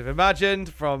you could have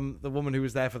imagined from the woman who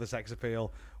was there for the sex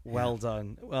appeal. Well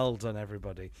done,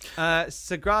 everybody.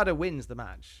 Sagrada wins the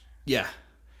match. Yeah.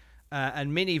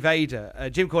 And Mini Vader,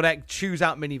 Jim Cornette chews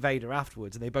out Mini Vader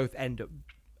afterwards, and they both end up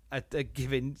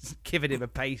giving him a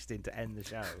pasting to end the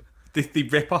show. They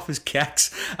rip off his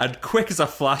kecks, and quick as a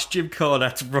flash, Jim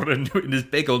Cornette's running in his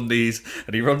big undies,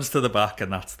 and he runs to the back,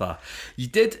 and that's that. You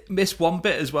did miss one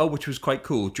bit as well, which was quite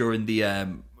cool during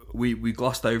the... We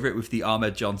glossed over it with the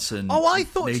Ahmed Johnson. Oh, I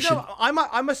thought... Nation. No,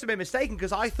 I must have been mistaken,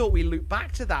 because I thought we looped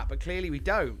back to that, but clearly we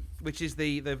don't, which is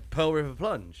the Pearl River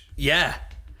Plunge. Yeah.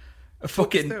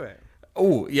 Fucking...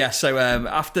 Oh, yeah, so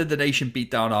after the Nation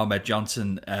beat down Ahmed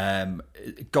Johnson,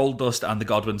 Goldust and the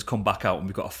Godwins come back out and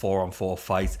we've got a 4-on-4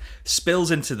 fight. Spills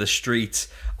into the street.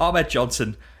 Ahmed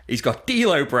Johnson, he's got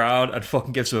D'Lo Brown and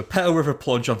fucking gives him a Pearl River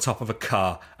Plunge on top of a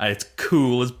car, and it's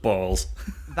cool as balls.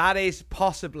 That is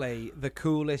possibly the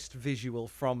coolest visual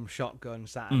from Shotgun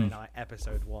Saturday Night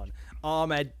Episode 1.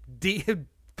 Ahmed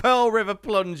Pearl River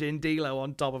plunging D'Lo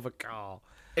on top of a car.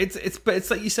 But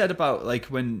it's like you said about like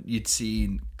when you'd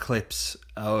seen clips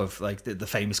of like the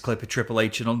famous clip of Triple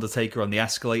H and Undertaker on the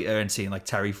escalator and seeing like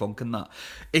Terry Funk and that.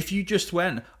 If you just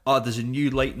went, oh, there's a new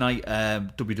late night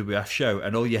WWF show,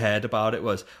 and all you heard about it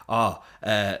was,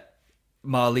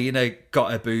 Marlena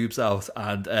got her boobs out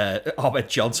and Ahmed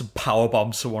Johnson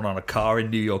powerbombed someone on a car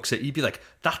in New York City, you'd be like,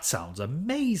 that sounds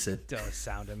amazing. It does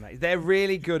sound amazing. They're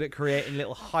really good at creating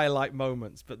little highlight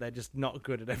moments, but they're just not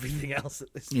good at everything else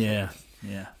at this point.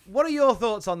 Yeah. What are your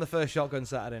thoughts on the first Shotgun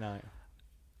Saturday Night?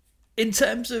 In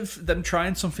terms of them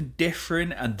trying something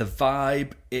different and the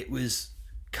vibe, it was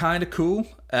kind of cool.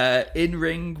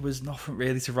 In-ring was nothing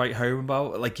really to write home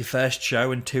about. Like your first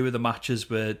show and 2 of the matches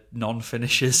were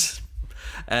non-finishes.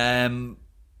 But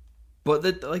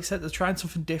like I said, they're trying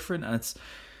something different, and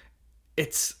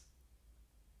it's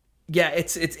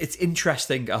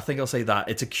interesting. I think I'll say that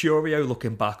it's a curio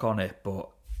looking back on it.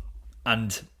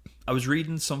 And I was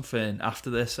reading something after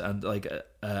this, and like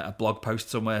a blog post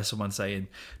somewhere, someone saying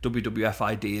WWF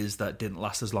ideas that didn't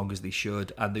last as long as they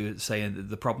should, and they were saying that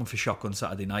the problem for Shotgun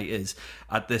Saturday Night is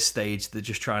at this stage they're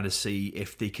just trying to see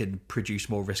if they can produce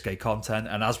more risque content,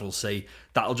 and as we'll see,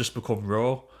 that'll just become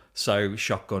Raw. So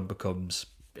Shotgun becomes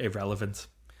irrelevant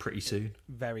pretty soon.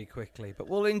 Very quickly. But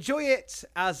we'll enjoy it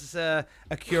as a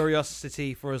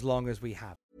curiosity for as long as we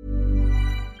have.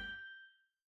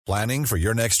 Planning for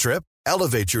your next trip?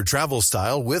 Elevate your travel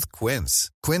style with Quince.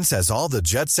 Quince has all the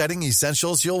jet-setting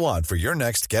essentials you'll want for your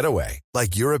next getaway,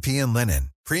 like European linen,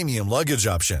 premium luggage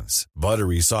options,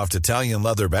 buttery soft Italian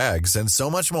leather bags, and so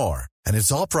much more. And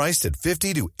it's all priced at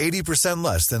 50 to 80%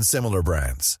 less than similar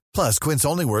brands. Plus, Quince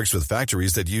only works with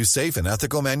factories that use safe and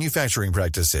ethical manufacturing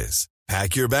practices.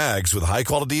 Pack your bags with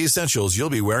high-quality essentials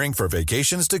you'll be wearing for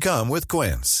vacations to come with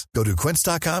Quince. Go to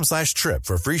quince.com/trip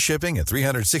for free shipping and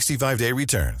 365-day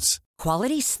returns.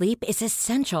 Quality sleep is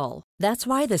essential. That's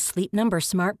why the Sleep Number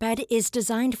Smart Bed is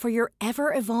designed for your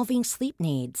ever-evolving sleep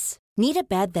needs. Need a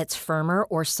bed that's firmer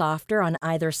or softer on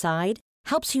either side?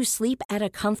 Helps you sleep at a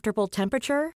comfortable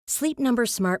temperature? Sleep Number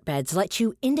Smart Beds let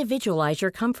you individualize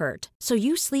your comfort, so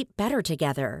you sleep better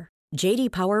together. J.D.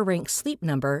 Power ranks Sleep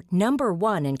Number number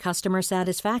 1 in customer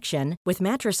satisfaction with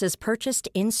mattresses purchased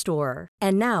in-store.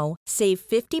 And now, save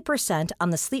 50% on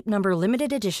the Sleep Number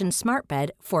Limited Edition Smart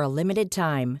Bed for a limited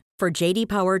time. For J.D.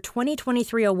 Power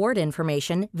 2023 award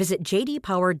information, visit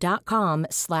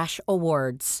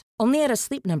jdpower.com/awards. Only at a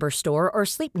Sleep Number store or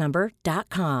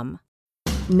sleepnumber.com.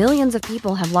 Millions of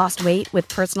people have lost weight with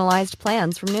personalized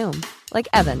plans from Noom. Like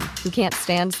Evan, who can't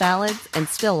stand salads and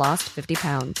still lost 50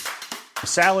 pounds.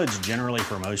 Salads generally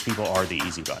for most people are the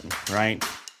easy button, right?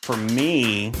 For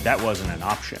me, that wasn't an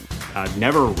option. I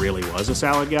never really was a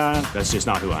salad guy. That's just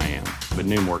not who I am. But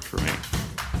Noom worked for me.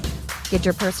 Get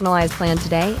your personalized plan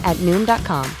today at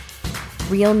Noom.com.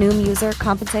 Real Noom user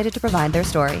compensated to provide their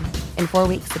story. In 4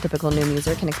 weeks, the typical Noom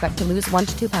user can expect to lose 1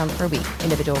 to 2 pounds per week.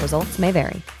 Individual results may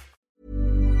vary.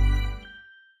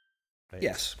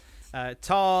 Yes.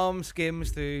 Tom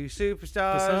skims through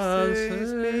Superstars.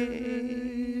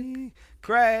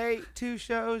 Great, 2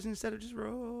 shows instead of just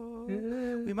Raw.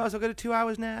 Yeah. We might as well go to 2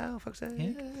 hours now, fuck's sake.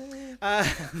 Yeah.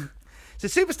 So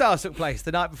Superstars took place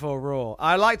the night before Raw.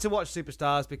 I like to watch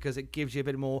Superstars because it gives you a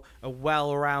bit more a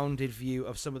well-rounded view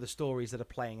of some of the stories that are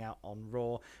playing out on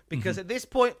Raw. Because at this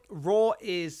point, Raw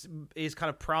is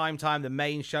kind of prime time, the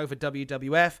main show for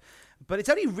WWF. But it's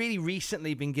only really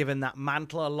recently been given that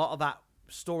mantle. A lot of that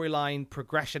storyline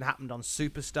progression happened on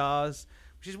Superstars,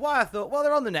 which is why I thought, well,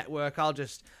 they're on the network. I'll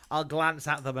glance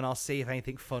at them and I'll see if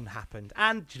anything fun happened.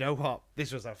 And do you know what?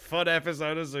 This was a fun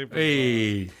episode of Superstars.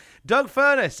 Hey. Doug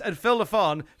Furnas and Phil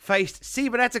LaFon faced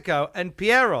Cibernetico and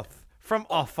Pierroth from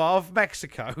off of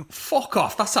Mexico. Fuck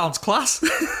off. That sounds class.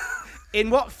 In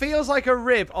what feels like a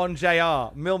rib on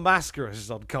JR, Mil Mascaras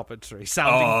is on commentary,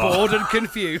 sounding bored and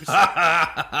confused.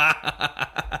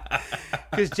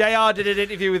 Because JR did an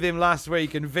interview with him last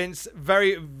week and Vince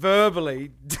very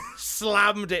verbally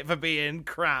slammed it for being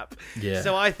crap. Yeah.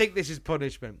 So I think this is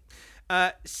punishment.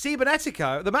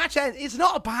 Cibernetico, the match ends. It's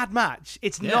not a bad match.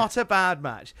 It's not a bad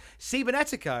match.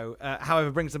 Cibernetico,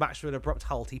 however, brings the match to an abrupt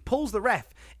halt. He pulls the ref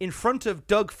in front of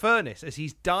Doug Furnas as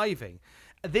he's diving.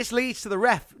 This leads to the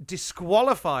ref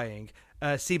disqualifying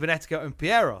Cibernetico and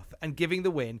Pierroth and giving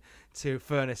the win to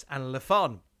Furnas and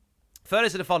LaFon.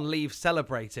 Furnas and LaFon leave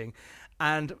celebrating,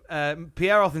 and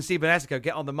Pierroth and Cibernetico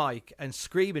get on the mic and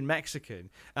scream in Mexican,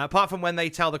 apart from when they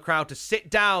tell the crowd to sit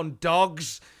down,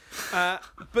 dogs.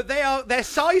 But they're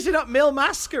sizing up Mil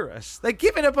Mascaras. They're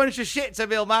giving a bunch of shit to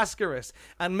Mil Mascaras,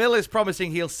 and Mil is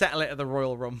promising he'll settle it at the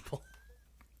Royal Rumble.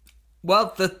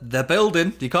 Well, they're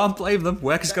building. You can't blame them.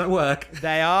 Work is going to work.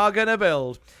 They are going to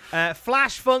build.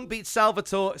 Flash Funk beats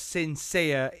Salvatore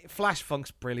Sincere. Flash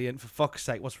Funk's brilliant, for fuck's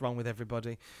sake. What's wrong with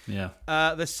everybody? Yeah.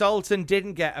 The Sultan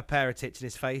didn't get a pair of tits in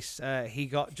his face. He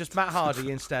got just Matt Hardy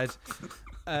instead.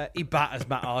 He batters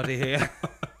Matt Hardy here.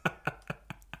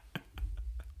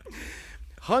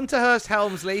 Hunter Hearst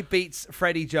Helmsley beats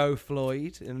Freddie Joe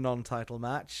Floyd in a non-title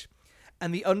match.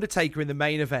 And The Undertaker in the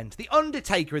main event. The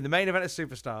Undertaker in the main event of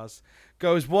Superstars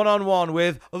goes one-on-one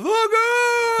with The Goon!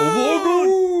 The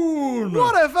Goon!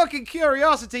 What a fucking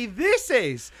curiosity this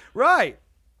is. Right.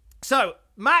 So,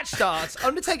 match starts.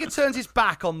 Undertaker turns his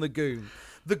back on The Goon.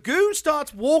 The Goon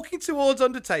starts walking towards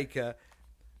Undertaker,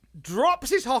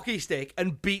 drops his hockey stick,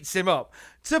 and beats him up.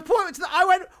 To the point that I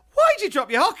went, why'd you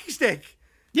drop your hockey stick?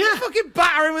 Yeah. You fucking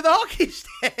batter him with a hockey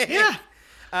stick. Yeah.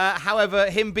 However,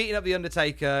 him beating up The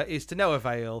Undertaker is to no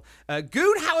avail.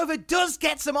 Goon, however, does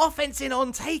get some offense in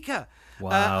on Taker.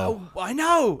 Wow. I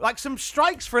know. Like some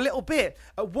strikes for a little bit.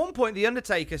 At one point, The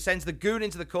Undertaker sends the Goon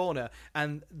into the corner,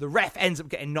 and the ref ends up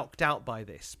getting knocked out by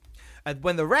this. And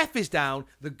when the ref is down,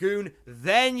 the Goon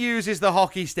then uses the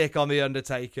hockey stick on The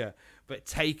Undertaker. But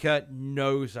Taker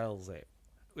no-sells it.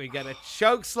 We get a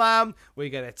choke slam. We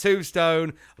get a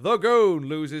tombstone. The Goon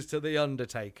loses to The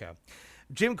Undertaker.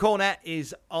 Jim Cornette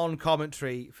is on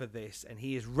commentary for this, and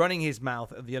he is running his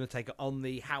mouth at The Undertaker on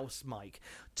the house mic,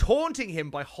 taunting him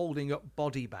by holding up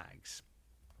body bags,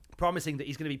 promising that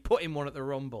he's going to be putting one at the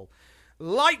Rumble.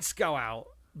 Lights go out.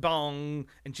 Bong.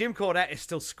 And Jim Cornette is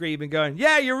still screaming, going,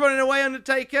 yeah, you're running away,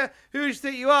 Undertaker. Who do you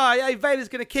think you are? Hey, Vader's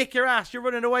going to kick your ass. You're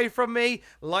running away from me.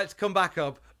 Lights come back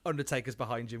up. Undertaker's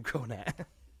behind Jim Cornette.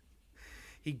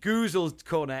 He goozles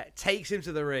Cornette, takes him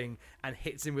to the ring, and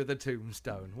hits him with a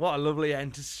tombstone. What a lovely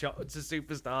end to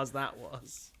Superstars that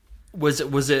was.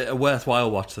 Was it a worthwhile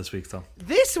watch this week, Tom?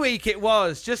 This week it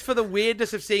was, just for the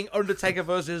weirdness of seeing Undertaker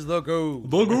versus The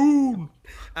Goon. The Goon!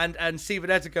 And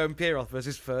Cibernetico and Pierroth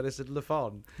versus Furnas and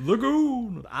LaFon. The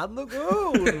Goon! And The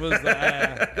Goon was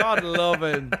there. God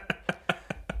loving.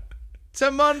 To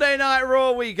Monday Night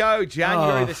Raw we go,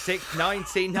 January the 6th,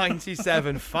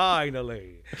 1997.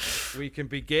 Finally, we can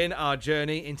begin our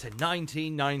journey into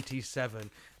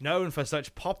 1997, known for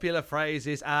such popular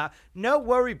phrases as, no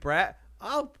worry, Bret,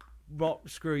 I'll not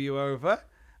screw you over.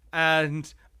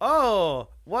 And, oh,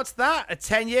 what's that? A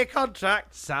 10-year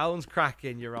contract? Sounds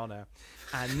cracking, Your Honor.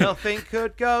 And nothing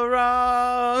could go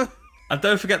wrong. And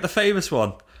don't forget the famous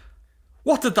one.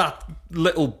 What did that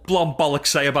little blonde bollock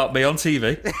say about me on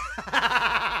TV?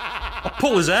 I'll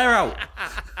pull his hair out.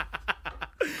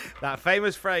 That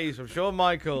famous phrase from Shawn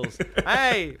Michaels.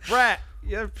 Hey, Bret,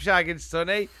 you're shagging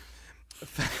Sonny.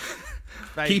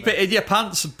 Keep it in your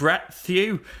pants, Bret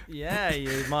Thew. Yeah,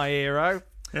 you're my hero.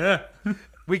 Yeah.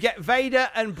 We get Vader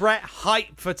and Bret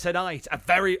hype for tonight. A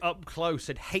very up-close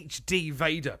and HD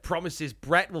Vader promises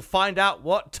Bret will find out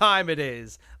what time it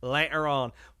is later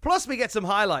on. Plus, we get some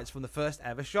highlights from the first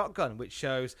ever shotgun, which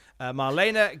shows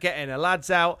Marlena getting her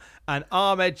lads out and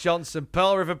Ahmed Johnson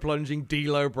Pearl River plunging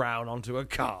D'Lo Brown onto a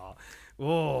car.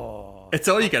 Oh, it's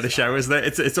all you get to show, isn't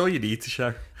it? It's all you need to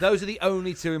show. Those are the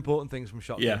only two important things from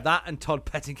Shotgun. Yeah. That and Todd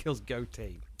Pettingill's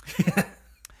goatee.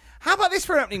 How about this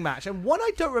for an opening match? And one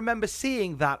I don't remember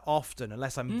seeing that often,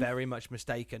 unless I'm very much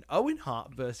mistaken. Owen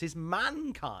Hart versus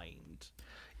Mankind.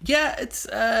 Yeah, it's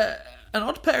an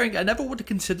odd pairing. I never would have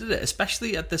considered it,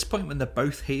 especially at this point when they're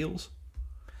both heels.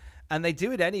 And they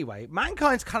do it anyway.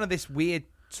 Mankind's kind of this weird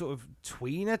sort of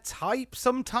tweener type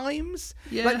sometimes.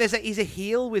 Yeah. Like he's a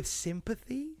heel with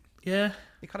sympathy. Yeah.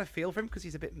 You kind of feel for him because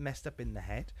he's a bit messed up in the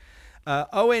head.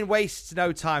 Owen wastes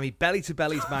no time. He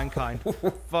belly-to-bellies Mankind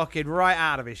fucking right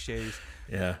out of his shoes.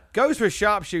 Yeah. Goes for a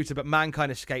sharpshooter, but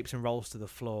Mankind escapes and rolls to the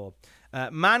floor.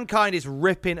 Mankind is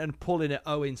ripping and pulling at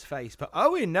Owen's face, but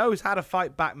Owen knows how to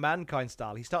fight back Mankind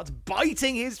style. He starts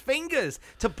biting his fingers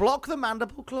to block the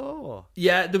mandible claw.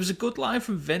 Yeah, there was a good line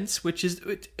from Vince, which is,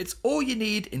 it's all you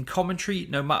need in commentary,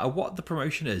 no matter what the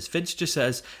promotion is. Vince just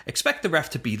says, expect the ref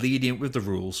to be lenient with the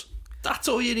rules. That's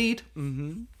all you need.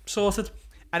 Mm-hmm. Sorted.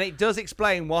 And it does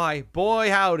explain why, boy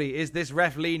howdy, is this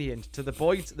ref lenient, to the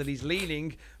point that he's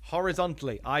leaning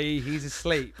horizontally, i.e. he's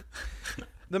asleep.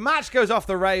 The match goes off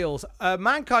the rails.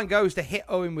 Mankind goes to hit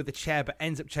Owen with the chair, but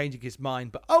ends up changing his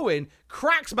mind. But Owen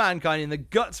cracks Mankind in the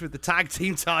guts with the tag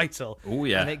team title. Oh,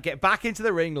 yeah. And they get back into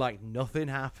the ring like nothing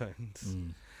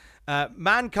happened.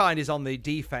 Mankind is on the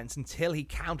defense until he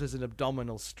counters an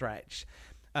abdominal stretch.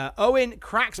 Owen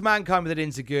cracks Mankind with an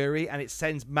enziguri, and it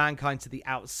sends Mankind to the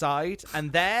outside.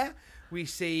 And there we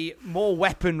see more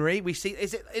weaponry. We see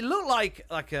it looked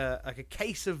like a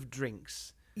case of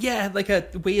drinks. Yeah, like a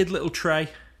weird little tray.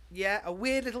 Yeah, a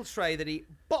weird little tray that he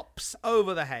bops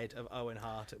over the head of Owen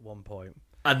Hart at one point.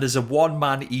 And there's a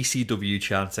one-man ECW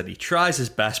chant, and he tries his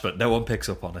best, but no one picks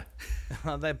up on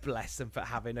it. They bless them for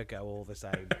having a go all the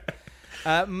same.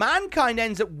 Mankind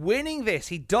ends up winning this.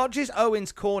 He dodges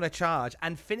Owen's corner charge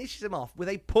and finishes him off with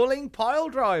a pulling pile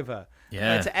driver.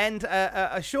 Yeah. To end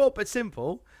a short but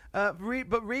simple, but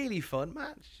really fun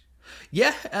match.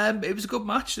 Yeah, it was a good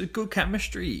match, good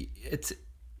chemistry.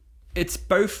 It's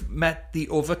both met the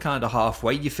other kind of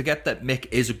halfway. You forget that Mick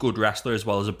is a good wrestler as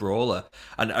well as a brawler,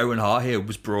 and Owen Hart here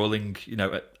was brawling,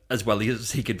 as well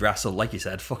as he could wrestle. Like you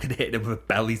said, fucking hitting him with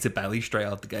belly to belly straight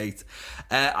out the gate.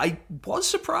 I was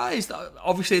surprised.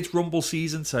 Obviously, it's Rumble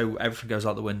season, so everything goes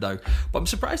out the window. But I'm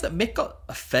surprised that Mick got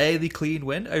a fairly clean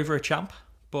win over a champ.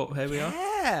 But here we are.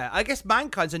 Yeah, I guess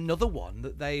Mankind's another one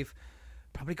that they've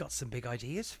probably got some big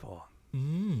ideas for. I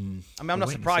mean, I'm not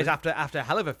surprised after a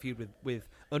hell of a feud with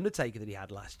Undertaker that he had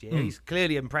last year. He's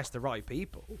clearly impressed the right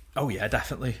people. Oh, yeah,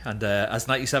 definitely. And as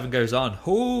 97 goes on,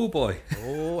 oh, boy.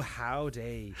 Oh,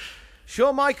 howdy.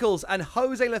 Shawn Michaels and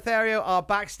Jose Lothario are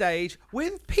backstage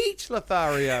with Pete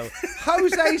Lothario,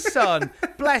 Jose's son.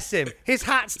 Bless him. His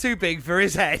hat's too big for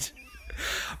his head.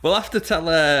 We'll have to tell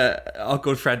our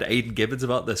good friend Aidan Gibbons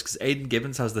about this, because Aidan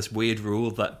Gibbons has this weird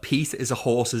rule that Pete is a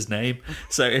horse's name.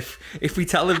 So if we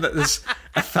tell him that there's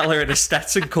a fella in a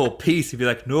Stetson called Pete, he'd be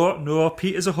like, no,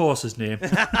 Pete is a horse's name.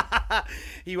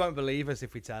 He won't believe us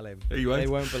if we tell him. He won't. They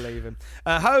won't believe him.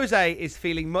 Jose is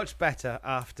feeling much better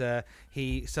after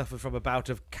he suffered from a bout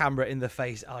of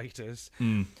camera-in-the-face itis.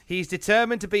 He's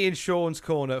determined to be in Shawn's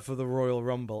corner for the Royal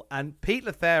Rumble, and Pete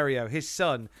Lothario, his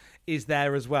son, is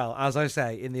there as well, as I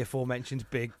say, in the aforementioned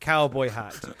big cowboy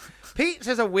hat. Pete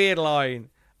says a weird line.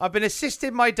 I've been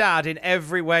assisting my dad in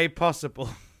every way possible.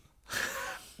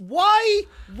 Why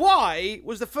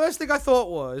was the first thing I thought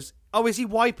was, is he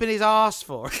wiping his arse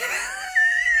for?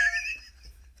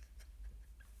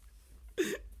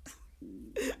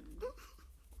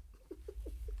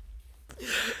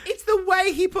 It's the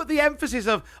way he put the emphasis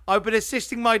of, I've been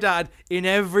assisting my dad in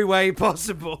every way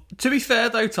possible. To be fair,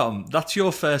 though, Tom, that's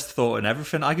your first thought and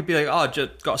everything. I could be like,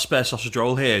 just got a spare sausage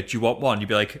roll here. Do you want one? You'd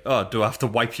be like, do I have to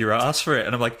wipe your ass for it?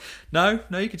 And I'm like, no,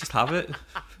 you can just have it.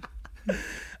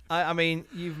 I mean,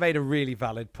 you've made a really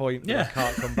valid point that I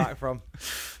can't come back from.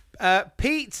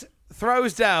 Pete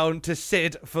throws down to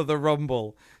Sid for the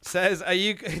Rumble. Says, do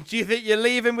you think you're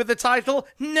leaving with the title?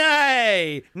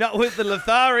 Nay, not with the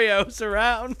Lotharios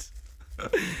around.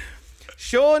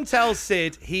 Shawn tells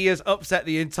Sid he has upset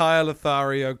the entire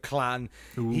Lothario clan.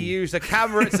 Ooh. He used a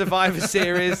camera at Survivor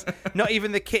Series. Not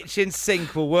even the kitchen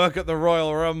sink will work at the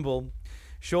Royal Rumble.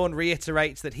 Shawn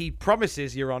reiterates that he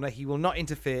promises, Your Honour, he will not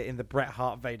interfere in the Bret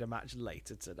Hart-Vader match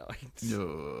later tonight.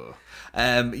 No.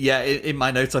 In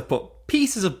my notes I put,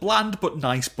 Pete is a bland but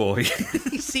nice boy.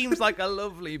 He seems like a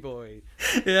lovely boy.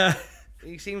 Yeah.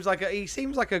 He seems like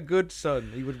a good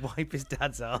son. He would wipe his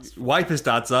dad's ass. Wipe his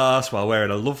dad's ass while wearing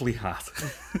a lovely hat.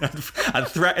 and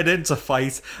threatening to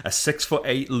fight a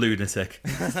 6'8" lunatic.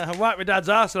 Wipe my dad's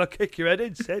ass and I'll kick your head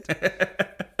in, Sid.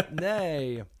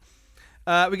 Nay.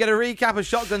 We get a recap of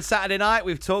Shotgun Saturday Night.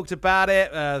 We've talked about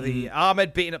it. The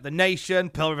Ahmed beating up the Nation,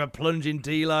 Pearl River plunging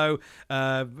D'Lo,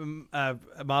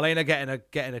 Marlena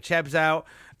getting a Chebs out,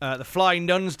 the Flying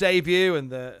Nuns debut, and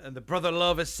the brother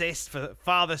love assist for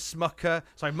Mother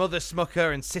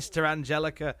Smucker and Sister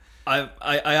Angelica. I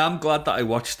am glad that I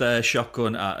watched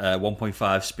Shotgun at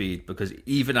 1.5 speed, because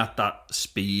even at that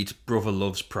speed, Brother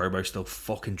Love's promo still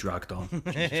fucking dragged on.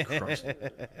 Jesus Christ.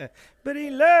 But he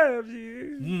loves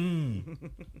you.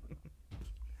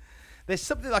 There's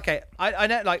something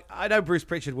I know Bruce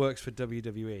Pritchard works for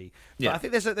WWE, but I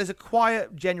think there's a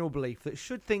quiet general belief that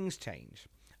should things change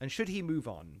and should he move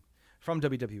on from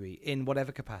WWE in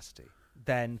whatever capacity,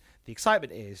 then the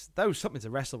excitement is those Something to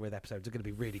Wrestle With episodes are going to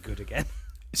be really good again.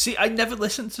 See, I never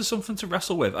listened to Something to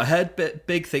Wrestle With. I heard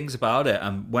big things about it,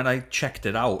 and when I checked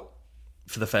it out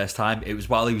for the first time, it was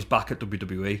while he was back at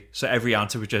WWE. So every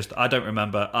answer was just, I don't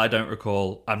remember, I don't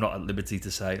recall, I'm not at liberty to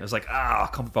say. I was like, I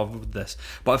can't be bothered with this.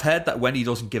 But I've heard that when he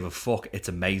doesn't give a fuck, it's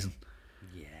amazing.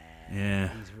 Yeah.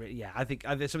 I think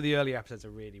some of the earlier episodes are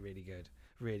really, really good.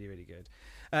 Really, really good.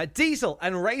 Diesel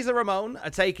and Razor Ramon are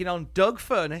taking on Doug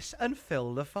Furnas and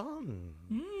Phil LaFon.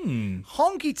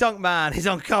 Honky Tonk Man is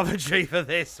on commentary for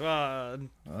this one.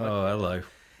 Oh, hello.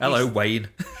 Hello, Wayne.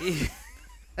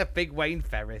 A big Wayne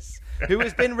Ferris, who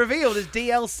has been revealed as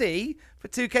DLC for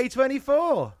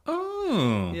 2K24.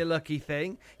 Oh. You lucky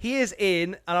thing. He is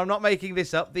in, and I'm not making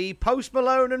this up, the Post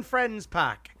Malone and Friends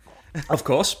pack. Of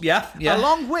course, yeah.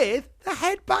 Along with the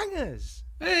Headbangers.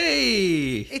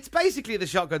 Hey! It's basically the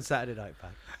Shotgun Saturday Night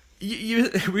pack. We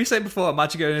were saying before,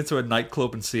 imagine going into a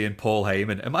nightclub and seeing Paul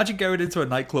Heyman. Imagine going into a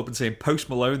nightclub and seeing Post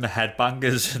Malone, the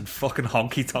Headbangers, and fucking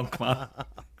Honky Tonk Man.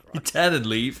 You turn and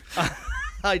leave.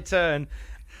 I turn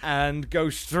and go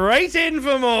straight in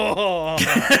for more.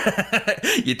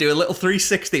 You do a little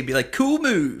 360 and be like, cool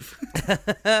move.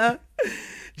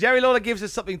 Jerry Lawler gives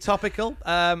us something topical.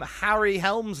 Harry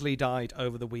Helmsley died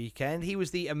over the weekend. He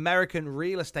was the American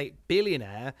real estate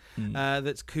billionaire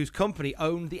whose company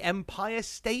owned the Empire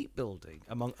State Building,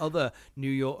 among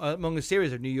a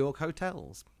series of New York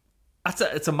hotels.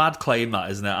 It's a mad claim, that,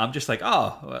 isn't it? I'm just like,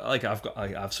 I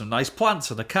have some nice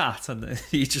plants and a cat, and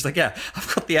he's just like, yeah,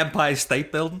 I've got the Empire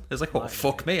State Building. It's like, well,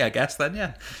 fuck me, I guess then,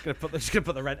 yeah. Just gonna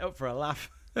put the rent up for a laugh.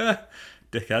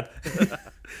 Dickhead.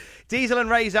 Diesel and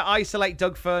Razor isolate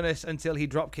Doug Furnas until he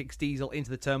dropkicks Diesel into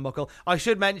the turnbuckle. I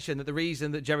should mention that the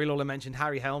reason that Jerry Lawler mentioned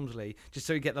Harry Helmsley, just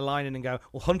so he get the line in and go,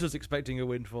 well, Hunter's expecting a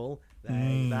windfall.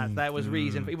 That was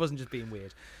reason. He wasn't just being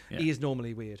weird. Yeah. He is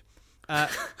normally weird.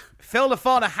 Phil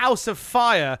LaFon, a House of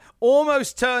Fire,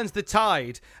 almost turns the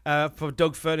tide for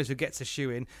Doug Furnas, who gets a shoe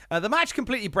in. The match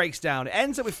completely breaks down. It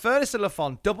ends up with Furnas and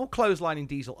LaFon double clotheslining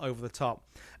Diesel over the top,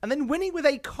 and then winning with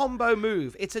a combo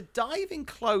move. It's a diving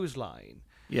clothesline.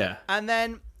 Yeah. And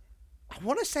then I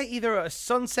want to say either a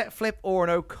sunset flip or an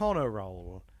O'Connor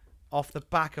roll off the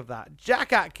back of that.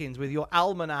 Jack Atkins with your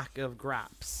almanac of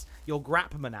graps, your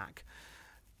grapmanac.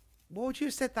 What would you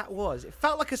have said that was? It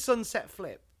felt like a sunset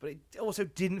flip, but it also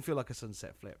didn't feel like a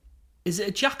sunset flip. Is it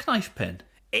a jackknife pin?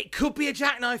 It could be a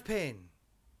jackknife pin.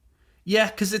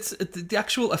 Yeah, because it's the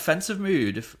actual offensive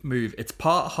move. It's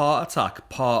part heart attack,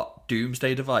 part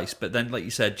doomsday device, but then, like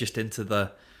you said, just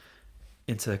into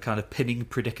kind of pinning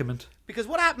predicament. Because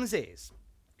what happens is,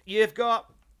 you've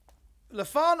got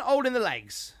LaFon holding the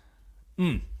legs,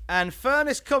 and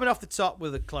Furnas coming off the top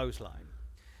with a clothesline.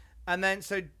 And then,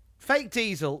 so fake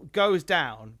Diesel goes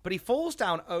down, but he falls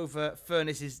down over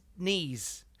Furnas's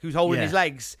knees, who's holding his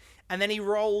legs, and then he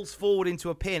rolls forward into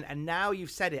a pin, and now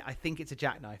you've said it, I think it's a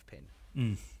jackknife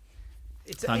pin.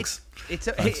 Thanks. It's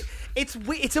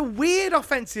a weird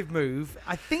offensive move.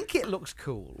 I think it looks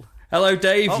cool. Hello,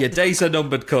 Dave. Your days are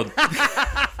numbered, cunt.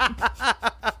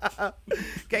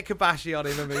 Get Kabashi on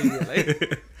him immediately.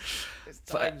 His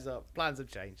time's up. Plans have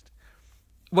changed.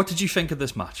 What did you think of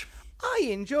this match? I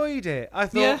enjoyed it. I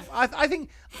thought. I think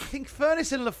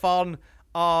Furnas and LaFon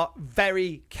are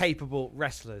very capable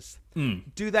wrestlers.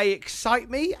 Do they excite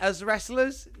me as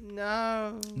wrestlers?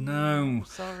 No.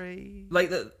 Sorry. Like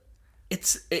that.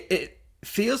 It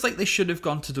feels like they should have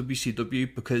gone to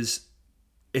WCW because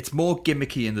it's more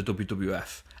gimmicky in the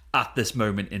WWF at this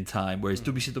moment in time, whereas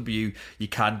WCW, you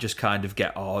can just kind of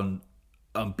get on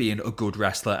being a good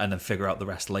wrestler and then figure out the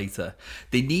rest later.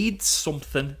 They need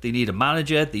something. They need a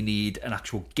manager. They need an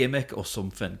actual gimmick or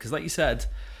something. Because like you said,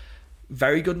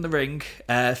 very good in the ring.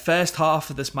 First half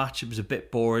of this match, it was a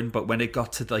bit boring, but when it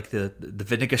got to like the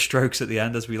vinegar strokes at the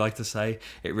end, as we like to say,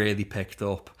 it really picked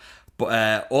up.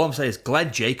 But all I'm saying is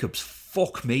Glenn Jacobs,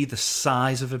 fuck me, the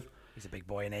size of him. He's a big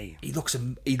boy, isn't he?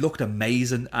 He looked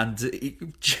amazing, and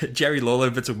Jerry Lawler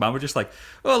and Vince McMahon were just like,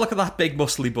 oh, look at that big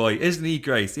muscly boy, isn't he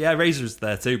great? Yeah, Razor's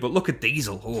there too, but look at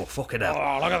Diesel. Oh, fucking hell.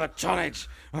 Oh, look at the tonnage.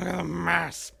 Look at the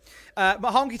mass. But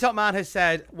Honky Tonk Man has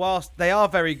said, whilst they are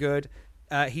very good,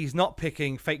 he's not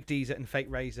picking Fake Diesel and Fake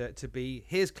Razor to be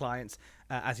his clients,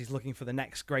 as he's looking for the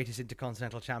next greatest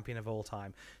Intercontinental Champion of all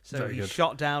time. So he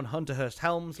shot down Hunter Hearst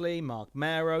Helmsley, Mark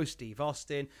Mero, Steve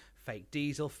Austin, Fake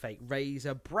Diesel, Fake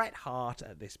Razor, Bret Hart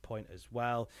at this point as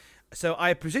well. So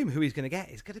I presume who he's going to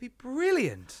get is going to be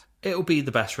brilliant. It'll be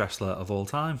the best wrestler of all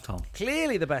time, Tom.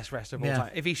 Clearly the best wrestler of all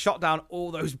time. If he shot down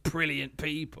all those brilliant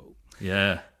people.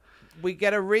 Yeah. We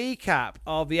get a recap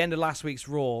of the end of last week's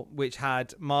Raw, which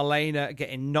had Marlena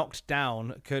getting knocked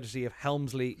down, courtesy of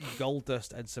Helmsley,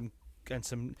 Goldust, and some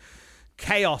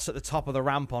chaos at the top of the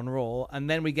ramp on Raw, and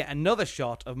then we get another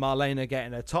shot of Marlena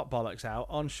getting her top bollocks out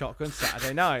on Shotgun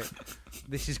Saturday Night.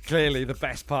 This is clearly the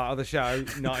best part of the show,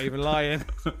 not even lying.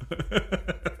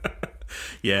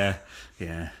 Yeah.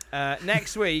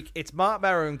 Next week, it's Mark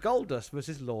Mero and Goldust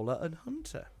versus Lawler and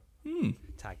Hunter.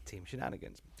 Tag team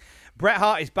shenanigans. Bret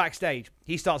Hart is backstage.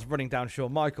 He starts running down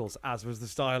Shawn Michaels, as was the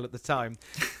style at the time,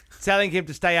 telling him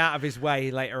to stay out of his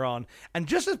way later on. And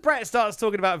just as Bret starts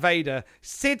talking about Vader,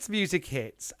 Sid's music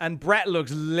hits, and Bret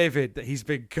looks livid that he's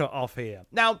been cut off here.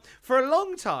 Now, for a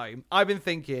long time, I've been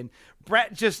thinking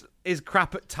Bret just is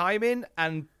crap at timing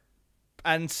and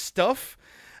stuff.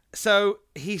 So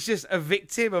he's just a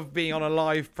victim of being on a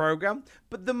live program.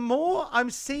 But the more I'm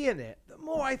seeing it, the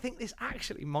more I think this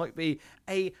actually might be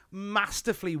a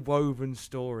masterfully woven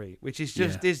story, which is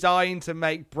just designed to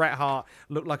make Bret Hart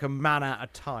look like a man out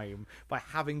of time by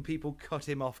having people cut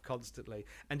him off constantly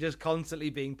and just constantly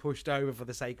being pushed over for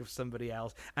the sake of somebody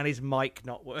else and his mic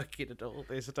not working and all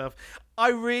this stuff. I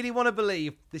really want to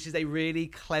believe this is a really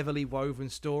cleverly woven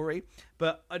story,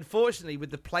 but unfortunately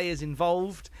with the players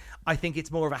involved, I think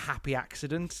it's more of a happy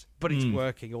accident, but it's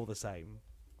working all the same.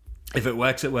 If it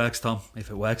works, it works, Tom. If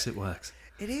it works, it works.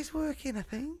 It is working, I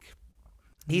think.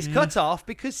 He's cut off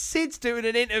because Sid's doing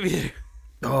an interview.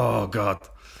 Oh, God.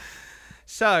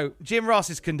 So, Jim Ross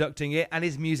is conducting it, and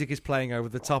his music is playing over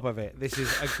the top of it. This is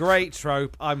a great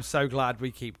trope. I'm so glad we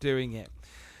keep doing it.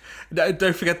 No,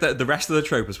 don't forget the rest of the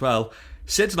trope as well.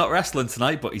 Sid's not wrestling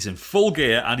tonight, but he's in full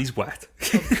gear and he's wet.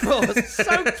 Of course,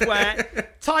 soaked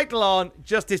wet, title on,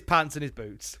 just his pants and his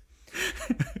boots.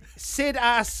 Sid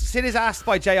is asked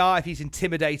by JR if he's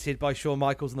intimidated by Shawn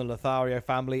Michaels and the Lothario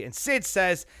family, and Sid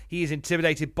says he is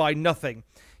intimidated by nothing.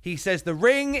 He says the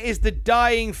ring is the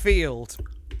dying field.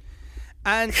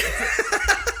 And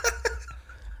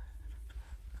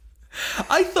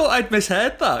I thought I'd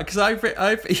misheard that because I've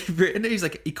written it. He's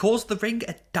like, he calls the ring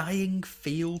a dying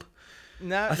field.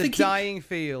 No, I think dying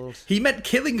field. He meant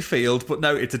killing field, but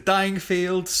no, it's a dying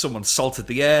field. Someone salted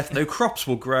the earth. No crops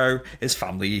will grow. His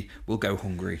family will go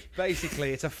hungry.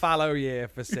 Basically, it's a fallow year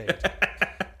for Sid.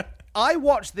 I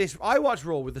watch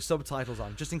Raw with the subtitles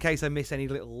on, just in case I miss any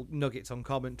little nuggets on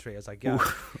commentary as I go.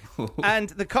 And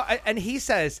he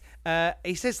says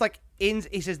this is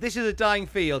a dying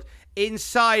field.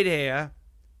 Inside here,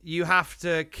 you have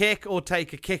to kick or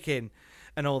take a kick in,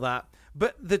 and all that.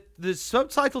 But the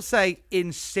subtitles say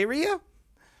in Syria.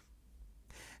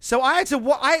 So I had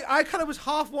to. I kind of was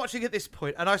half watching at this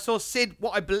point, and I saw Sid,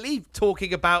 what I believe,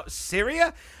 talking about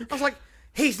Syria. I was like,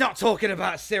 he's not talking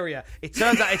about Syria. It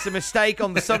turns out it's a mistake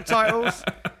on the subtitles.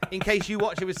 In case you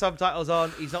watch it with subtitles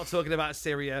on, he's not talking about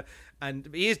Syria, and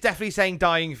he is definitely saying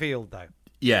dying field though.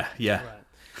 Yeah.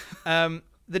 Right.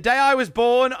 The day I was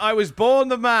born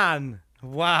the man.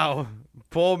 Wow,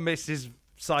 poor Mrs.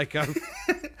 Sycho.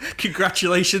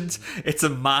 Congratulations, it's a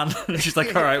man. She's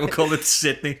like, all right, we'll call it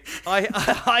Sydney.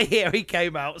 I hear he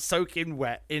came out soaking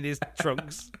wet in his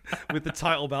trunks with the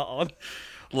title belt on.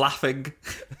 Laughing.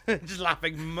 Just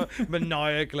laughing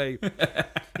maniacally.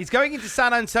 He's going into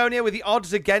San Antonio with the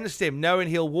odds against him, knowing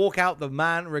he'll walk out the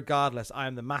man regardless. I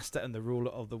am the master and the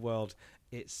ruler of the world,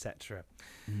 etc.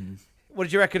 What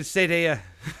did you reckon of Sid here?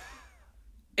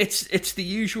 It's the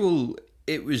usual...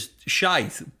 It was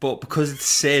shite, but because it's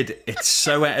Sid, it's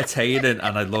so entertaining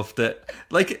and I loved it.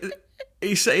 Like,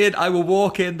 he's saying, I will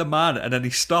walk in the man, and then he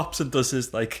stops and does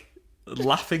his, like,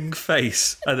 laughing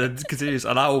face and then continues,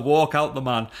 and I will walk out the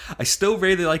man. I still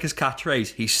really like his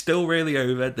catchphrase. He's still really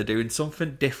over. They're doing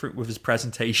something different with his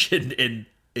presentation in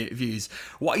interviews.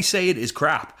 What he's saying is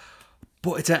crap,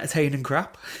 but it's entertaining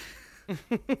crap.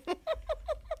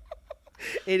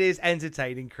 It is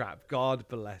entertaining crap. God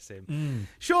bless him.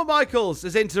 Shawn Michaels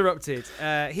has interrupted.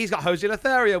 He's got Jose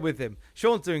Lothario with him.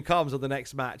 Shawn's doing comms on the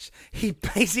next match. He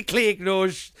basically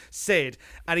ignores Sid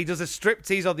and he does a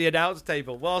striptease on the announce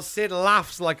table while Sid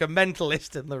laughs like a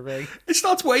mentalist in the ring. He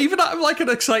starts waving at him like an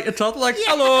excited toddler, like,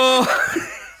 hello.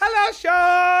 Hello,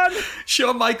 Shawn!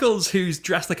 Shawn Michaels, who's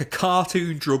dressed like a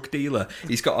cartoon drug dealer.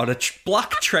 He's got on a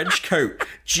black trench coat,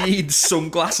 jeans,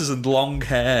 sunglasses, and long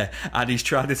hair, and he's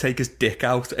trying to take his dick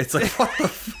out. It's like, what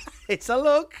the It's a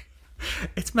look.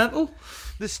 It's mental.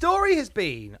 The story has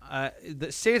been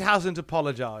that Sid hasn't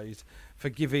apologised for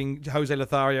giving Jose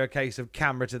Lothario a case of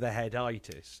camera to the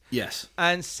headitis. Yes.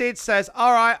 And Sid says,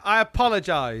 all right, I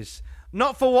apologise.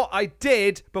 Not for what I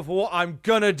did, but for what I'm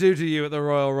going to do to you at the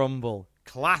Royal Rumble.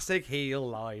 Classic heel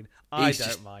line. I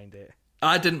don't mind it.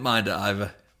 I didn't mind it either.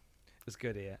 It was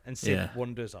good here. And Sid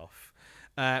wanders off.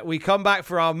 We come back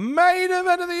for our main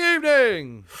event of the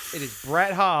evening. It is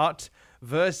Bret Hart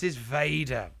versus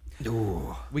Vader.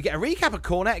 Ooh. We get a recap of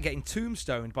Cornette getting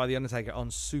tombstoned by The Undertaker on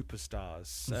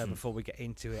Superstars before we get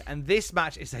into it. And this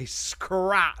match is a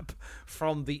scrap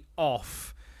from the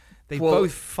off. They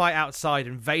both fight outside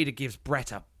and Vader gives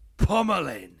Bret a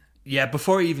pummeling. Yeah,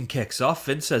 before he even kicks off,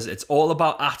 Vince says it's all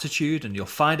about attitude and you'll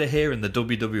find it here in the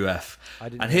WWF.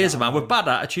 And here's a man with bad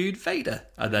attitude, Vader.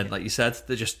 And then, like you said,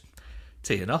 they're just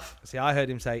teeing off. See, I heard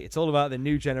him say, it's all about the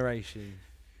new generation.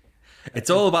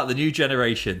 It's all about the new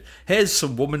generation. Here's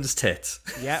some woman's tits.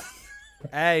 Yep.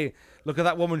 Hey, look at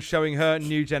that woman showing her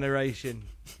new generation.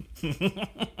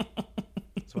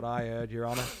 That's what I heard, Your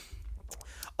Honor.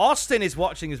 Austin is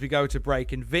watching as we go to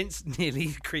break, and Vince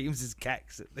nearly creams his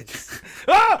kecks at this.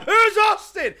 Oh, who's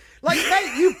Austin? Like,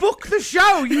 mate, you book the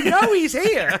show. You know he's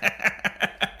here.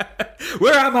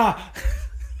 Where am I?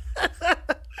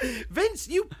 Vince,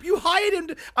 you hired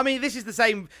him. I mean, this is the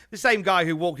same guy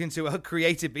who walked into a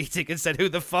creative meeting and said, "Who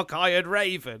the fuck hired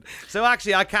Raven?" So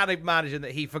actually, I can't imagine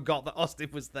that he forgot that Austin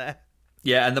was there.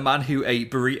 Yeah, and the man who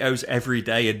ate burritos every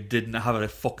day and didn't have a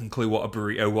fucking clue what a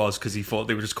burrito was because he thought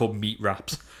they were just called meat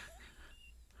wraps.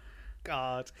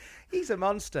 God, he's a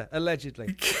monster,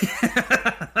 allegedly.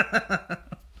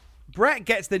 Bret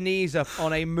gets the knees up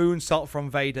on a moonsault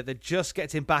from Vader that just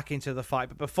gets him back into the fight.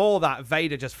 But before that,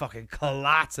 Vader just fucking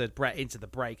clattered Bret into the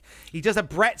break. He does a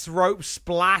Bret's rope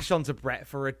splash onto Bret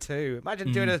for a 2.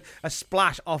 Imagine doing a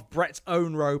splash off Bret's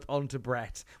own rope onto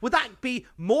Bret. Would that be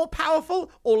more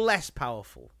powerful or less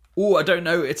powerful? Oh, I don't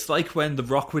know. It's like when The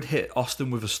Rock would hit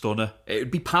Austin with a stunner. It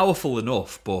would be powerful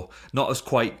enough, but not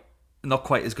quite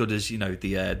as good as, you know,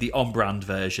 the on-brand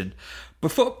version.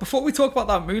 Before we talk about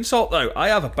that moonsault, though, I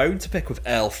have a bone to pick with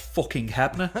Earl fucking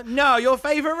Hebner. No, your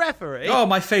favourite referee? Oh,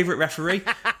 my favourite referee.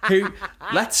 Who,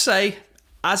 let's say,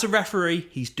 as a referee,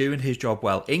 he's doing his job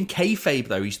well. In kayfabe,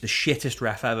 though, he's the shittest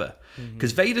ref ever.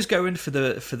 Because Vader's going for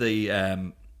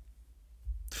the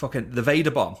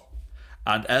Vader bomb,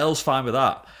 and Earl's fine with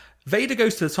that. Vader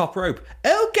goes to the top rope.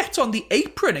 Earl gets on the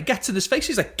apron and gets in his face.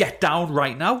 He's like, get down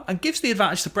right now, and gives the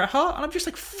advantage to Bret Hart. And I'm just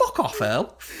like, fuck off,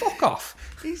 Earl. Fuck off.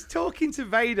 He's talking to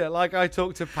Vader like I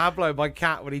talk to Pablo, my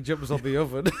cat, when he jumps on the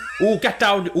oven. Oh, get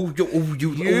down. You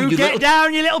get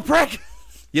down, you little prick.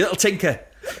 You little tinker.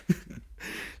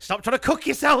 Stop trying to cook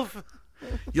yourself.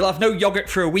 You'll have no yogurt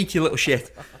for a week, you little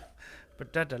shit.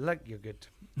 But Dad, I like yogurt.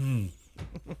 Well,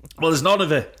 there's none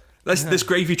of it. This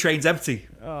gravy train's empty.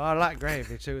 Oh, I like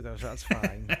gravy too, though, so that's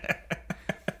fine.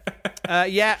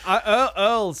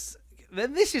 Earl's.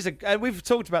 This is we've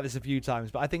talked about this a few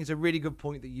times, but I think it's a really good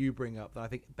point that you bring up that I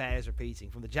think bears repeating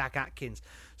from the Jack Atkins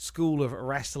School of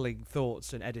Wrestling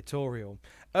Thoughts and Editorial.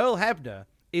 Earl Hebner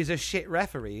is a shit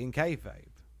referee in kayfabe.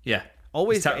 Yeah.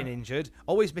 Always getting injured,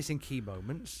 always missing key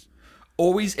moments.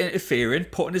 Always interfering,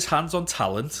 putting his hands on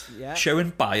talent, showing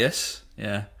bias.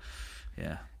 Yeah.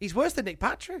 Yeah. He's worse than Nick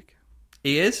Patrick.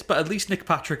 He is, but at least Nick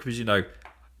Patrick was,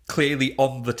 clearly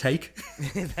on the take.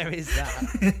 There is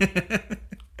that.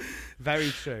 Very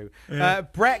true. Yeah.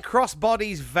 Bret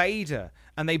crossbodies Vader,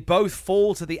 and they both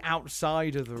fall to the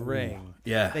outside of the ring.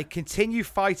 Yeah. They continue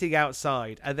fighting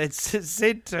outside, and then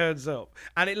Sid turns up,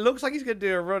 and it looks like he's going to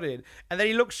do a run-in, and then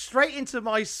he looks straight into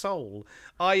my soul,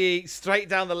 i.e. straight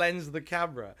down the lens of the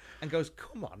camera, and goes,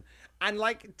 come on, and,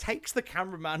 takes the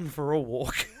cameraman for a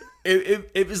walk.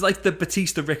 It was like the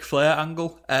Batista Ric Flair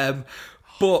angle,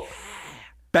 but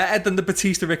better than the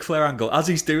Batista Ric Flair angle. As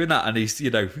he's doing that and he's,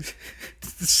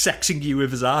 sexing you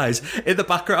with his eyes, in the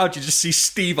background you just see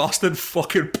Steve Austin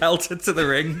fucking pelted to the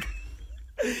ring.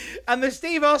 And the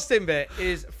Steve Austin bit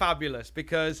is fabulous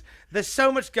because there's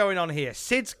so much going on here.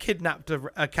 Sid's kidnapped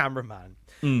a cameraman.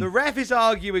 The ref is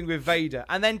arguing with Vader.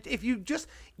 And then if you just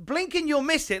blink and you'll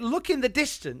miss it, look in the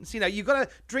distance. You've got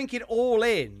to drink it all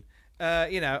in.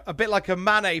 a bit like a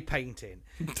Manet painting.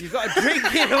 You've got to drink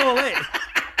it all in.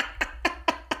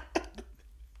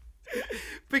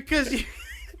 Because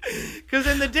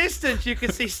in the distance you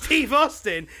can see Steve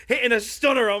Austin hitting a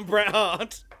stunner on Bret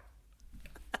Hart.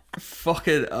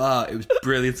 Fucking, it was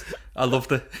brilliant. I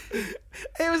loved it.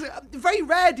 It was very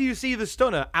rare do you see the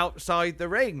stunner outside the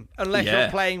ring, unless you're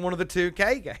playing one of the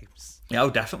 2K games. Oh,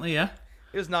 definitely, yeah.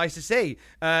 It was nice to see.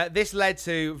 This led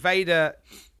to Vader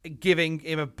giving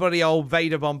him a bloody old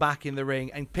Vader bomb back in the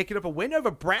ring and picking up a win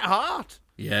over Bret Hart.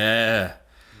 Yeah.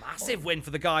 Massive win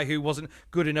for the guy who wasn't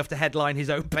good enough to headline his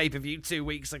own pay-per-view 2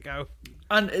 weeks ago.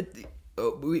 And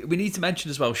we need to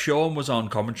mention as well, Sean was on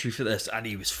commentary for this and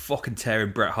he was fucking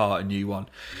tearing Bret Hart a new one.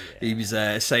 Yeah. He was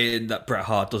saying that Bret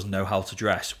Hart doesn't know how to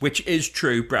dress, which is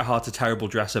true. Bret Hart's a terrible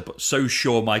dresser, but so's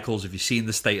Shawn Michaels. Have you seen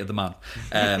the state of the man?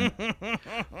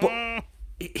 But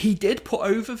he did put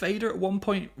over Vader at one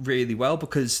point really well,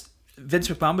 because Vince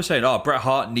McMahon was saying, Bret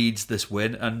Hart needs this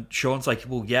win. And Sean's like,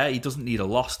 well, yeah, he doesn't need a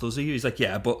loss, does he? He's like,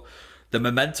 yeah, but the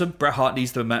momentum, Bret Hart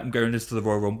needs the momentum going into the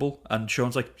Royal Rumble. And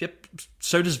Sean's like, yep,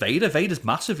 so does Vader. Vader's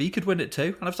massive. He could win it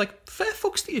too. And I was like, fair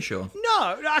fucks to you, Sean.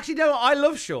 No, actually, no, I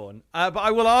love Sean. But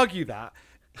I will argue that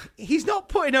he's not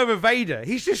putting over Vader.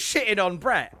 He's just shitting on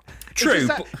Bret. True.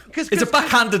 It's a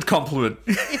backhanded compliment.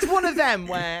 It's one of them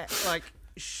where, like,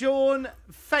 Sean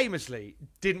famously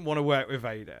didn't want to work with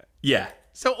Vader. Yeah.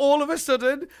 So all of a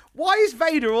sudden, why is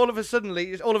Vader all of a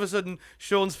sudden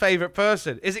Sean's favourite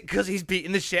person? Is it because he's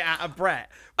beating the shit out of Bret?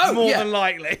 More than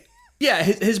likely. Yeah,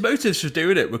 his motives for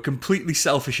doing it were completely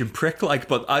selfish and prick-like,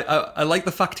 but I like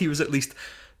the fact he was at least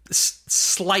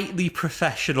slightly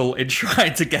professional in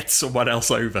trying to get someone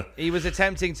else over. He was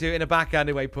attempting to, in a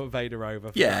backhanded way, put Vader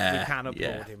over. Yeah. We can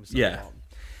applaud him. Yeah.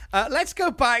 Let's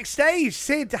go backstage.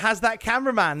 Sid has that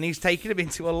cameraman and he's taking him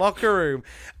into a locker room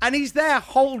and he's there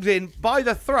holding by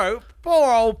the throat.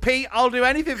 Poor old Pete, I'll do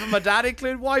anything for my dad,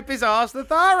 including wipe his arse,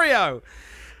 Lothario.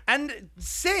 And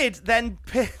Sid then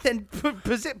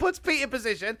puts Pete in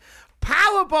position,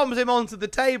 power bombs him onto the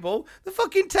table. The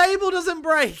fucking table doesn't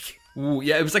break. Ooh,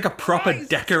 yeah, it was like a proper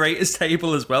decorator's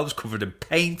table as well. It was covered in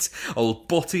paint, old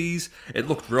butties. It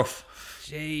looked rough.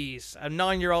 Jeez. A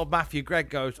 9-year-old Matthew Gregg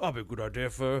goes, I'll be a good idea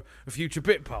for a future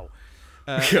bit poll.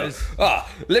 Let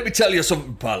me tell you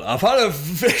something, pal. I've had a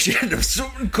vision of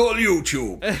something called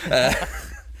YouTube.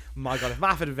 My God, if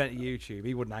Matt had invented YouTube,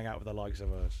 he wouldn't hang out with the likes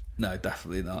of us. No,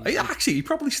 definitely not. Actually, he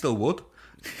probably still would.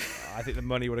 I think the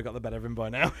money would have got the better of him by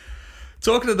now.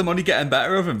 Talking of the money getting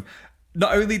better of him,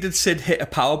 not only did Sid hit a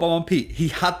powerbomb on Pete, he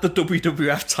had the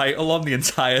WWF title on the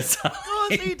entire time. Of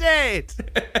course he did.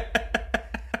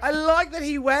 I like that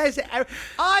he wears it.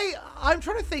 I'm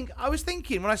trying to think. I was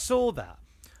thinking when I saw that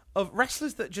of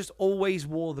wrestlers that just always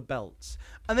wore the belts.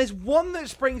 And there's one that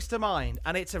springs to mind,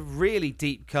 and it's a really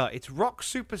deep cut. It's Rock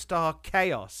Superstar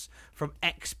Chaos from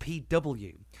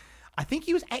XPW. I think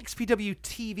he was XPW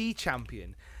TV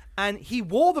champion, and he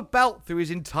wore the belt through his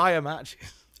entire matches.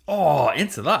 Oh,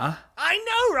 into that. I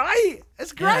know, right?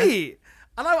 It's great. Yeah.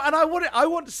 And I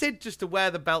want Sid just to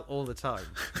wear the belt all the time.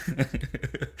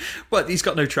 Well, he's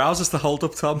got no trousers to hold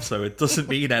up, Tom, so it doesn't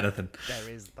mean anything. There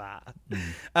is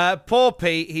that. Poor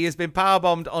Pete, he has been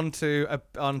powerbombed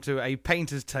onto a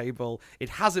painter's table. It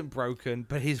hasn't broken,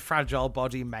 but his fragile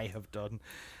body may have done.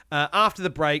 After the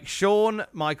break, Shawn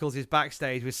Michaels is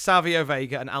backstage with Savio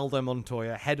Vega and Aldo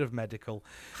Montoya, head of medical.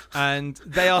 And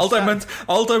they are...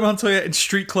 Aldo Montoya in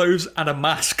street clothes and a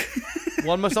mask.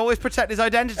 One must always protect his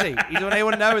identity. He doesn't want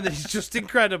anyone knowing that he's just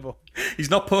incredible. He's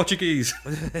not Portuguese.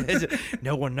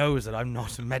 No one knows that I'm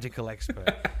not a medical expert.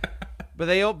 But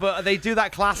they do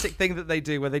that classic thing that they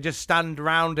do where they just stand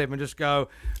around him and just go,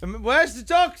 "Where's the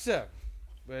doctor?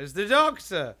 Where's the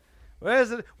doctor? Where's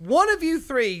the..." One of you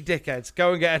three dickheads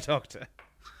go and get a doctor.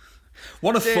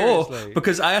 One of Seriously. 4,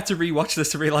 because I had to rewatch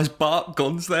this to realise Bart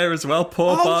Gunn's there as well.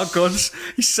 Poor Bart Gunn's.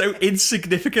 He's so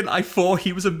insignificant. I thought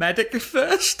he was a medic at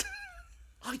first.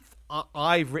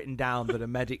 I've written down that a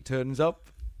medic turns up.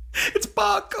 It's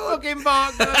Bart Gunn. Fucking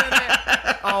Bart Gunn, isn't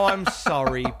it? Oh, I'm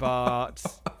sorry, Bart.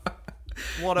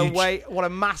 What a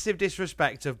massive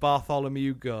disrespect of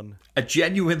Bartholomew Gunn. A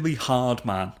genuinely hard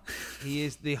man. He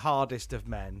is the hardest of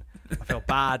men. I feel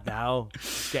bad now,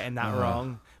 getting that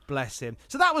wrong. Bless him.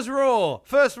 So that was Raw.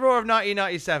 First Raw of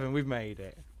 1997. We've made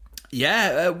it.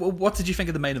 Yeah. What did you think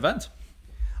of the main event?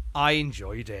 I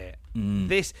enjoyed it.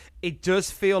 It does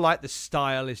feel like the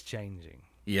style is changing.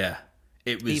 Yeah.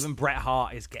 It was. Even Bret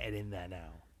Hart is getting in there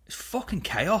now. It's fucking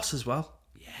chaos as well.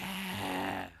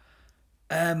 Yeah.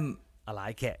 I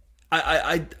like it.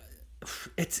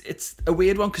 It's a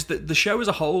weird one because the show as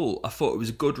a whole, I thought it was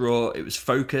a good Raw. It was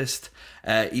focused,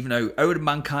 even though Owen and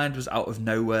Mankind was out of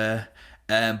nowhere.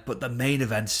 But the main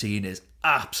event scene is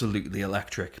absolutely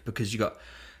electric because you got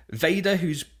Vader,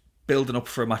 who's building up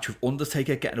for a match with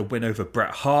Undertaker, getting a win over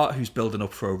Bret Hart, who's building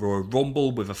up for a Royal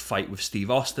Rumble with a fight with Steve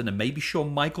Austin and maybe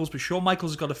Shawn Michaels, but Shawn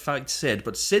Michaels has got to fight Sid,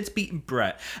 but Sid's beating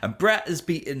Bret, and Bret is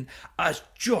beaten as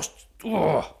just...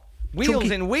 Wheels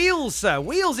chunky. in wheels, sir.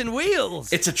 Wheels in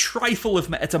wheels. It's a trifle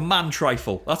of... It's a man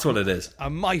trifle. That's what it is. A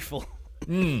mifle.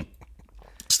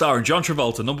 Starring John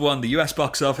Travolta, number one, the US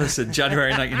box office in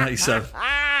January 1997.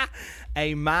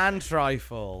 A man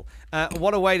trifle.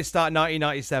 What a way to start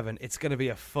 1997. It's going to be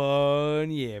a fun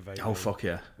year, baby. Oh, fuck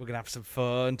yeah. We're going to have some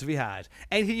fun to be had.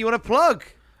 Anything you want to plug?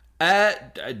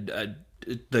 The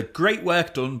great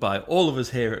work done by all of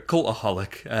us here at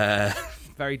Cultaholic.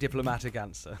 Very diplomatic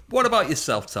answer. What about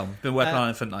yourself, Tom? Been working on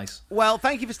anything nice? Well,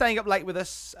 thank you for staying up late with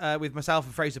us, with myself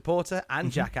and Fraser Porter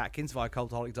and Jack Atkins via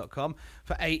cultaholic.com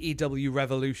for AEW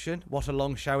Revolution. What a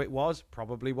long show it was.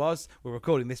 Probably was. We're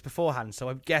recording this beforehand, so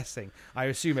I'm guessing. I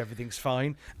assume everything's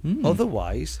fine.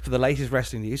 Otherwise, for the latest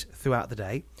wrestling news throughout the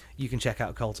day, you can check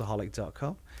out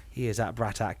cultaholic.com. He is at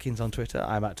Bret Atkins on Twitter.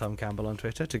 I'm at Tom Campbell on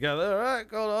Twitter. Together at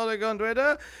Cultaholic on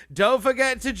Twitter. Don't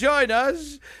forget to join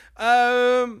us.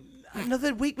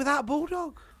 Another week without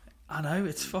Bulldog. I know,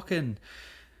 it's fucking...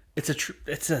 It's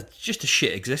just a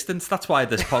shit existence. That's why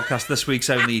this podcast this week's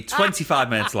only 25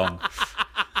 minutes long.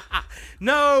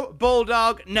 No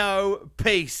Bulldog, no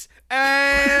peace.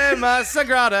 Emma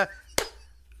Sagrada.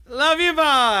 Love you,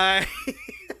 bye.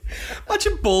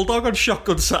 Imagine Bulldog on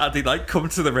Shotgun Saturday night coming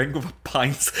to the ring with a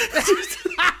pint.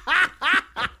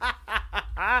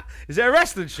 Is it a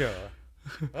wrestling show?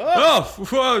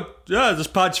 Well, yeah, there's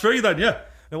patch 3 then, yeah.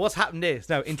 Now, what's happened is,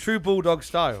 in true Bulldog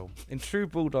style,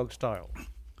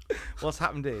 what's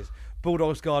happened is,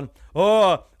 Bulldog's gone,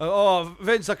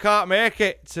 Vince, I can't make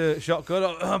it to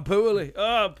Shotgun. I'm poorly.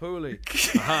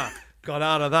 Aha, got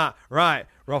out of that. Right,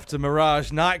 we're off to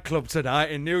Mirage nightclub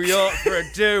tonight in New York for a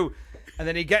do. And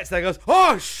then he gets there and goes,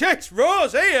 oh, shit,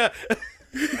 Raw's here.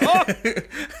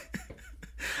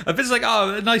 And Vince's like,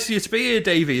 oh, nice of you to be here,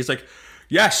 Davey. He's like,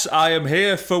 yes, I am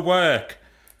here for work.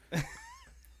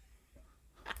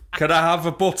 Can I have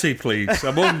a butty, please?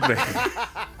 I'm hungry.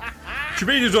 Do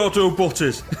you mean you don't do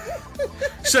butties?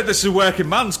 Said this is a working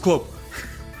man's club.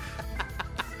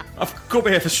 I've come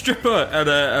here for stripper and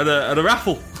a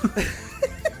raffle.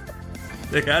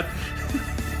 Dickhead.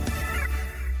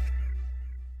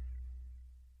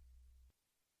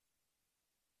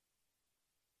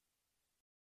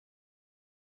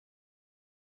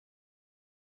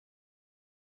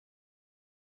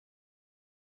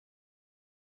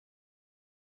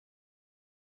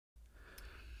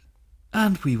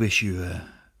 And we wish you a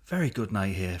very good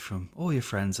night here from all your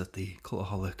friends at the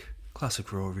Cultaholic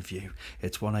Classic Raw Review.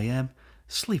 It's 1 a.m.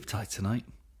 Sleep tight tonight.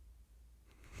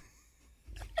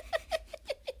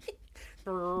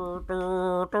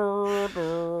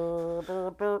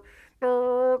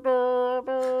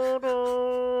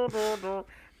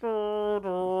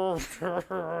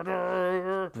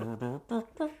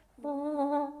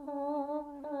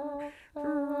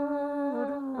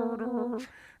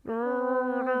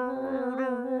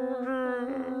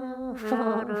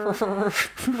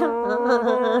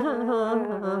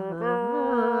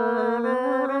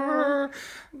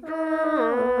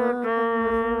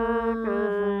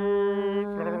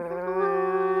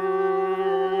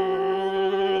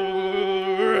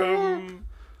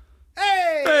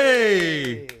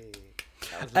 Hey!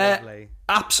 That was lovely.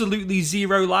 Absolutely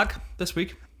zero lag this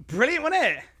week. Brilliant, wasn't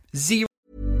it? Zero.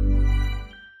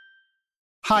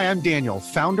 Hi, I'm Daniel,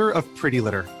 founder of Pretty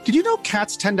Litter. Did you know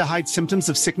cats tend to hide symptoms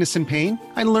of sickness and pain?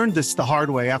 I learned this the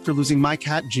hard way after losing my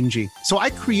cat, Gingy. So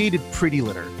I created Pretty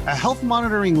Litter, a health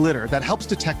monitoring litter that helps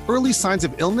detect early signs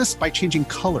of illness by changing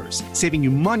colors, saving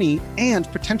you money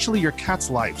and potentially your cat's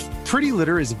life. Pretty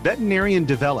Litter is veterinarian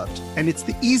developed, and it's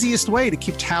the easiest way to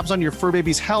keep tabs on your fur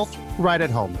baby's health right at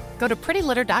home. Go to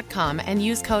prettylitter.com and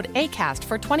use code ACAST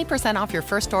for 20% off your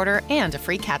first order and a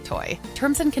free cat toy.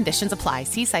 Terms and conditions apply.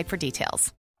 See site for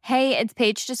details. Hey, it's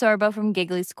Paige DeSorbo from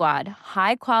Giggly Squad.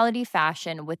 High quality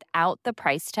fashion without the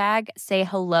price tag. Say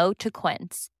hello to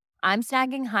Quince. I'm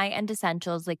snagging high-end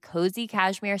essentials like cozy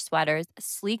cashmere sweaters,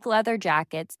 sleek leather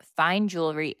jackets, fine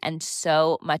jewelry, and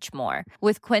so much more.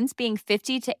 With Quince being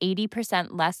 50 to 80%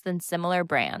 less than similar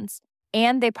brands.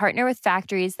 And they partner with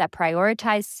factories that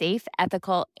prioritize safe,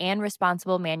 ethical, and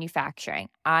responsible manufacturing.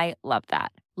 I love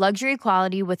that. Luxury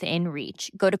quality within reach.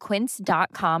 Go to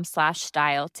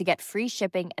quince.com/style to get free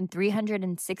shipping and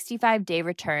 365-day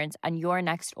returns on your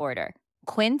next order.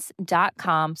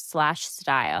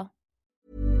 Quince.com/style.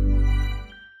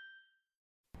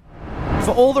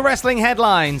 For all the wrestling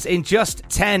headlines in just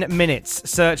 10 minutes,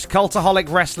 search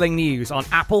Cultaholic Wrestling News on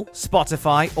Apple,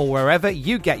 Spotify, or wherever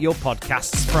you get your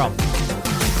podcasts from.